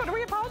 I was like, what are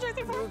we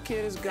apologizing for? The glue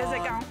kit is gone.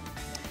 Is it gone?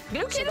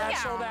 So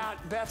that's sold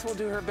out. Beth will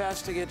do her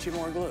best to get you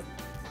more glue.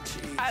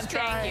 Thank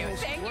you.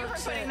 Thank you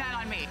for putting that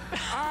on me.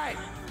 All right.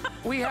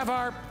 We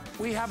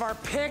have our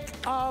pick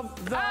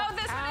of the hour. Oh,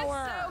 this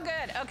one is so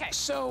good. Okay.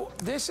 So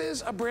this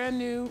is a brand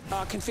new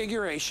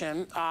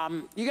configuration.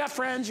 You got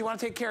friends, you want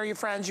to take care of your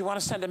friends, you want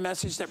to send a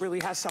message that really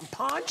has some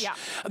punch. Yeah.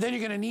 Then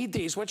you're going to need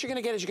these. What you're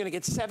going to get is you're going to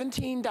get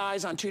 17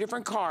 dies on 2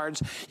 different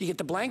cards. You get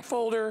the blank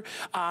folder,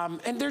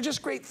 and they're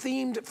just great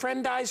themed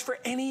friend dies for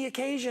any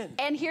occasion.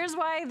 And here's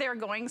why they're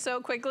going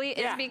so quickly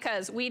is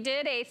because we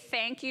did a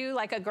thank you,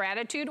 like a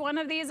gratitude one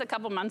of these a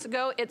couple months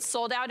ago. It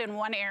sold out in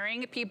one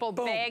airing. People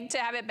begged to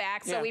have it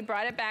back, so we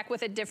brought it back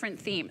with a different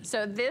theme.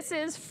 So this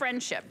is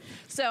friendship.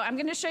 So I'm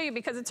gonna show you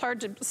because it's hard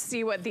to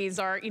see what these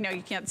are. You know,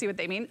 you can't see what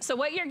they mean. So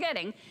what you're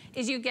getting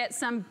is you get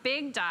some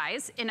big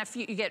dies in a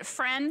few, you get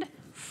friend,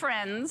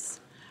 friends,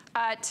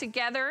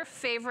 together,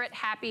 favorite,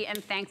 happy,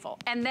 and thankful.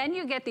 And then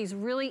you get these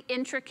really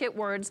intricate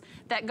words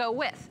that go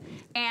with.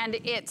 And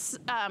it's,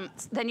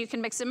 then you can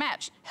mix and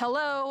match.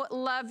 Hello,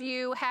 love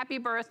you, happy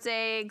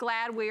birthday,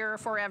 glad we're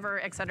forever,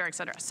 et cetera, et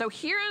cetera. So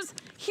here's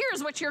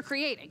what you're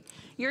creating.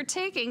 You're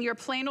taking your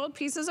plain old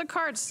pieces of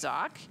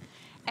cardstock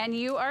and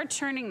you are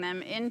turning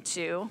them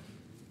into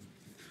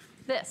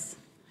this.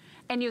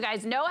 And you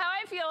guys know how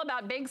I feel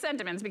about big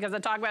sentiments because I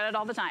talk about it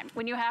all the time.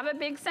 When you have a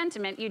big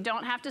sentiment, you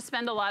don't have to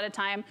spend a lot of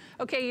time.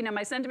 Okay, you know,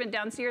 my sentiment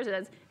downstairs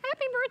is,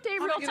 happy birthday,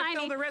 real tiny. How are you gonna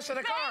fill the rest of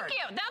the card? Thank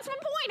you, that's my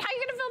point. How are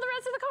you gonna fill the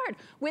rest of the card?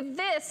 With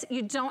this,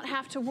 you don't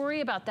have to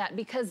worry about that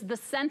because the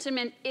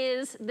sentiment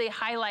is the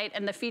highlight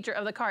and the feature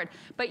of the card.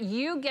 But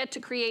you get to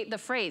create the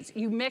phrase.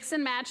 You mix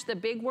and match the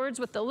big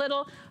words with the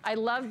little. I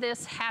love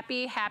this,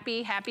 happy,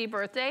 happy, happy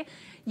birthday.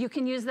 You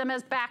can use them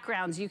as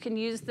backgrounds. You can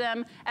use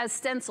them as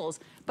stencils.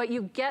 But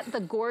you get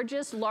the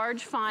gorgeous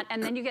large font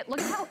and then you get,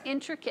 look how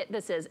intricate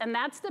this is. And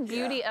that's the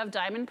beauty of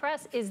Diamond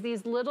Press is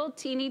these little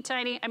teeny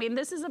tiny, I mean,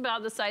 this is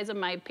about the size of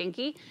my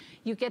pinky.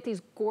 You get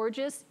these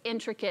gorgeous,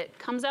 intricate,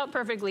 comes out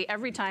perfectly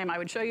every time. I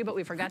would show you, but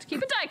we forgot to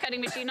keep a die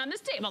cutting machine on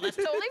this table. That's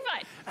totally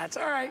fine. That's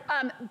all right.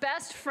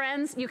 Best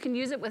friends, you can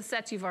use it with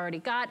sets you've already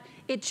got.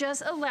 It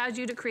just allows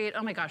you to create,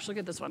 oh my gosh, look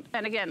at this one.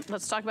 And again,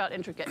 let's talk about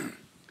intricate.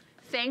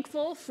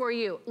 Thankful for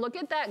you. Look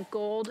at that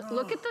gold.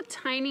 Look at the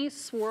tiny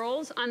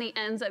swirls on the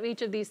ends of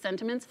each of these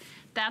sentiments.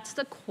 That's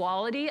the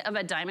quality of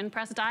a diamond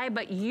press die,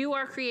 but you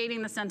are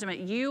creating the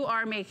sentiment. You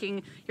are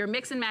making, you're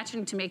mix and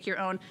matching to make your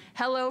own.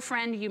 Hello,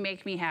 friend, you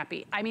make me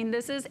happy. I mean,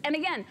 this is, and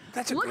again,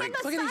 look at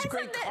these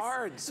great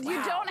cards.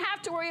 You don't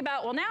have to worry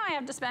about, well, now I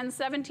have to spend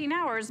 17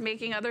 hours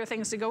making other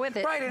things to go with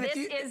it. Right, and this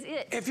is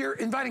it. If you're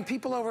inviting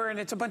people over and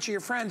it's a bunch of your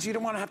friends, you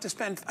don't want to have to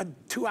spend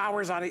 2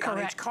 hours on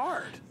each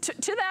card.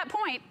 To that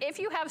point, if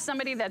you have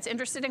somebody that's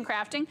interested in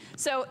crafting,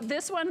 so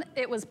this one,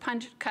 it was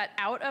cut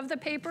out of the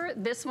paper.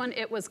 This one,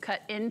 it was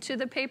cut into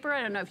the paper.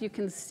 I don't know if you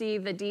can see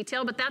the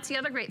detail, but that's the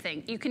other great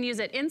thing. You can use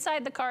it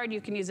inside the card. You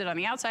can use it on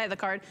the outside of the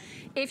card.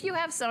 If you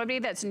have somebody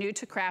that's new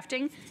to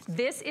crafting,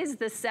 this is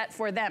the set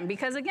for them.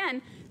 Because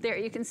again, there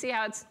you can see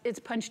how it's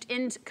punched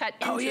in, cut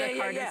into the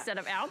card instead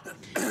of out.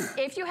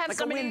 If you have like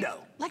somebody, a window.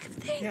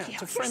 Thank you.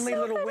 It's a friendly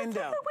little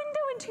window. The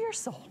window into your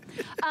soul.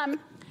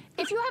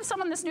 If you have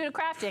someone that's new to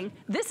crafting,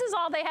 this is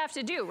all they have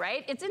to do,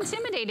 right? It's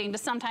intimidating to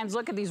sometimes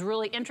look at these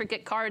really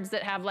intricate cards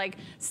that have like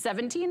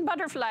 17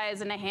 butterflies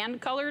and a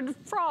hand-colored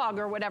frog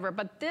or whatever,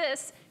 but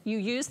this, you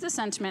use the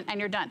sentiment and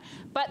you're done.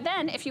 But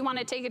then if you want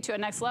to take it to a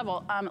next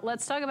level,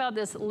 let's talk about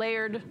this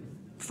layered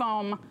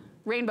foam,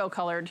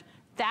 rainbow-colored.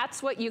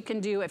 That's what you can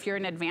do if you're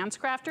an advanced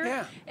crafter.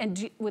 Yeah.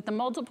 And with the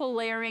multiple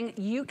layering,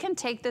 you can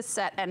take this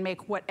set and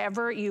make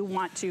whatever you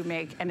want to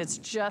make. And it's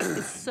just,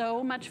 it's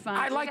so much fun.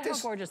 I like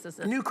this. How gorgeous this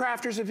is. New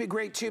crafters would be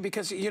great too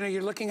because, you know,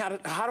 you're looking at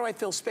it, how do I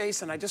fill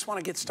space? And I just want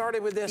to get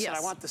started with this. And I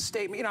want the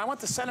statement, you know, I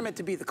want the sentiment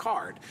to be the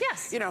card.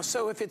 Yes. You know,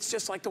 so if it's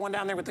just like the one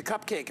down there with the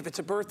cupcake, if it's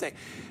a birthday,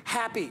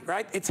 happy,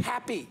 right? It's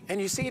happy.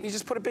 And you see it, and you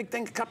just put a big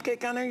thing,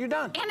 cupcake on there, and you're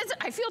done. And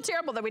I feel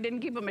terrible that we didn't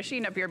keep a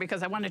machine up here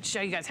because I wanted to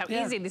show you guys how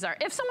easy these are.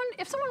 If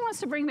someone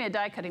wants to bring me a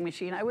die cutting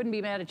machine, I wouldn't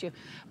be mad at you.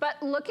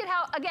 But look at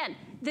how, again,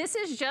 this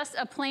is just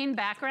a plain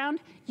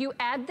background. You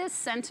add this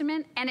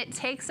sentiment and it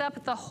takes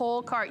up the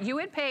whole cart. You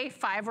would pay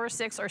 $5 or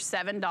 $6 or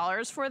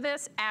 $7 for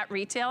this at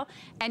retail,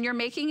 and you're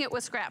making it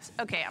with scraps.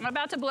 Okay, I'm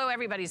about to blow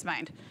everybody's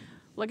mind.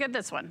 Look at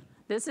this one.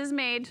 This is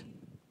made,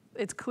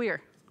 it's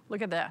clear.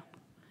 Look at that.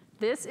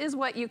 This is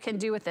what you can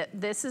do with it.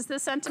 This is the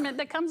sentiment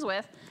that comes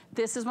with.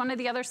 This is one of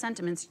the other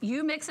sentiments.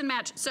 You mix and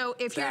match. So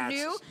if you're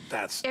new,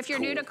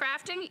 new to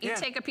crafting, you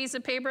take a piece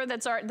of paper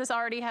this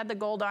already had the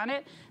gold on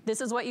it.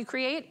 This is what you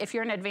create. If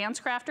you're an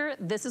advanced crafter,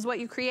 this is what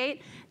you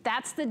create.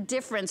 That's the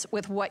difference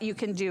with what you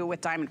can do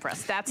with Diamond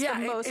Press. That's the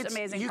most amazing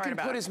part about it. You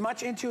can put as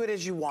much into it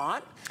as you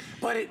want,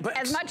 but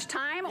as much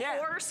time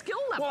or skill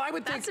level. Well, I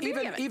would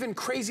think even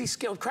crazy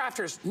skilled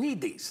crafters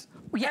need these.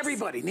 Yes.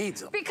 Everybody needs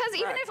them. Because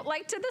even if,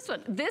 like to this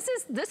one,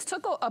 this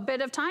took a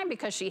bit of time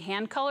because she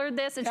hand colored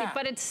this, and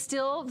but it's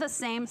still the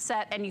same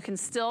set and you can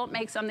still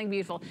make something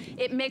beautiful.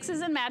 It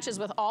mixes and matches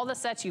with all the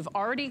sets you've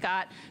already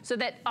got so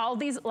that all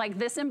these, like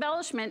this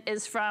embellishment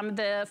is from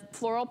the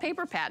floral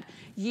paper pad.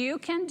 You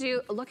can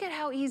do, look at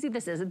how easy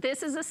this is.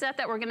 This is a set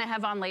that we're gonna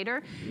have on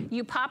later.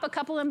 You pop a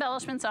couple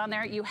embellishments on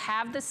there, you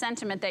have the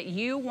sentiment that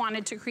you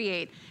wanted to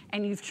create,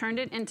 and you've turned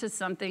it into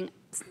something.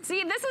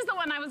 See, this is the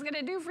one I was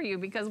gonna do for you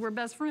because we're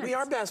best friends. We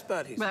are best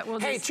buddies. But we'll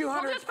hey, just,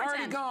 200 we'll just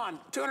already gone.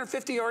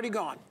 250 already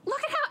gone. Look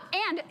at how,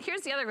 and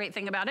here's the other great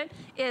thing about it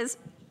is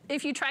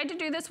if you tried to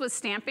do this with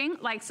stamping,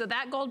 like so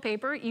that gold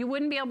paper, you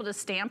wouldn't be able to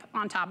stamp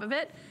on top of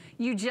it.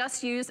 You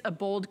just use a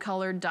bold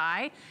colored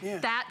die. Yeah.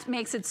 That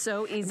makes it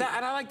so easy.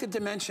 And I like the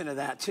dimension of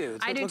that too.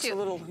 I do looks too. A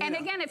little, and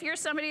again, if you're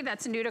somebody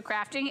that's new to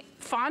crafting,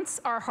 fonts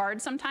are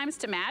hard sometimes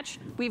to match.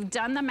 We've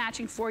done the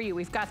matching for you.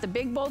 We've got the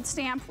big bold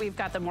stamp. We've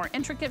got the more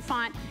intricate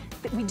font.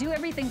 We do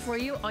everything for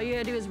you. All you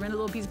gotta do is run a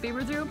little piece of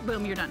paper through,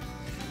 boom, you're done.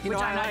 You know,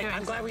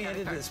 I'm glad we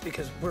ended this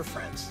because we're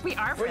friends. We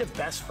are friends. We're the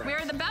best friends.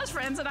 We're the best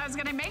friends, and I was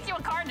gonna make you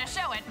a card to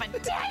show it, but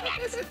dang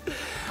it!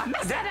 I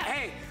messed it up.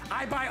 Hey,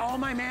 I buy all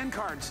my man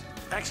cards.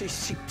 Actually,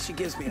 she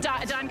gives me a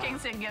Don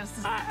Kingston gives.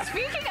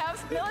 Speaking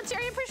of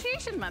Military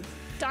Appreciation Month,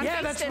 Don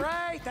Kingston. That's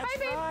right. That's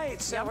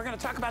right. So we're going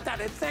to talk about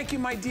that. And thank you,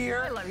 my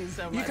dear. I love you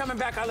so much. You coming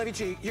back? I love you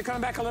too. You're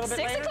coming back a little bit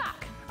 6 later?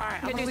 o'clock. All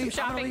right. I'm gonna do some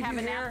shopping, have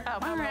a nap.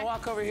 I'm going to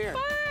walk over here.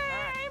 Bye.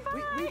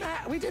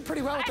 We did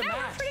pretty well with the match. I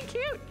know, we're pretty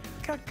cute.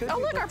 Good. Oh,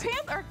 look, our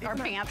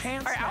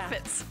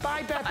outfits.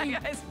 Bye, Bethany. Bye,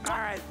 guys.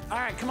 All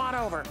right, come on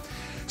over.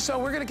 So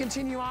we're going to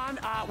continue on.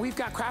 We've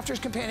got Crafter's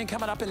Companion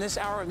coming up in this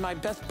hour with my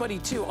best buddy,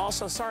 too.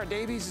 Also, Sarah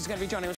Davies is going to be joining us.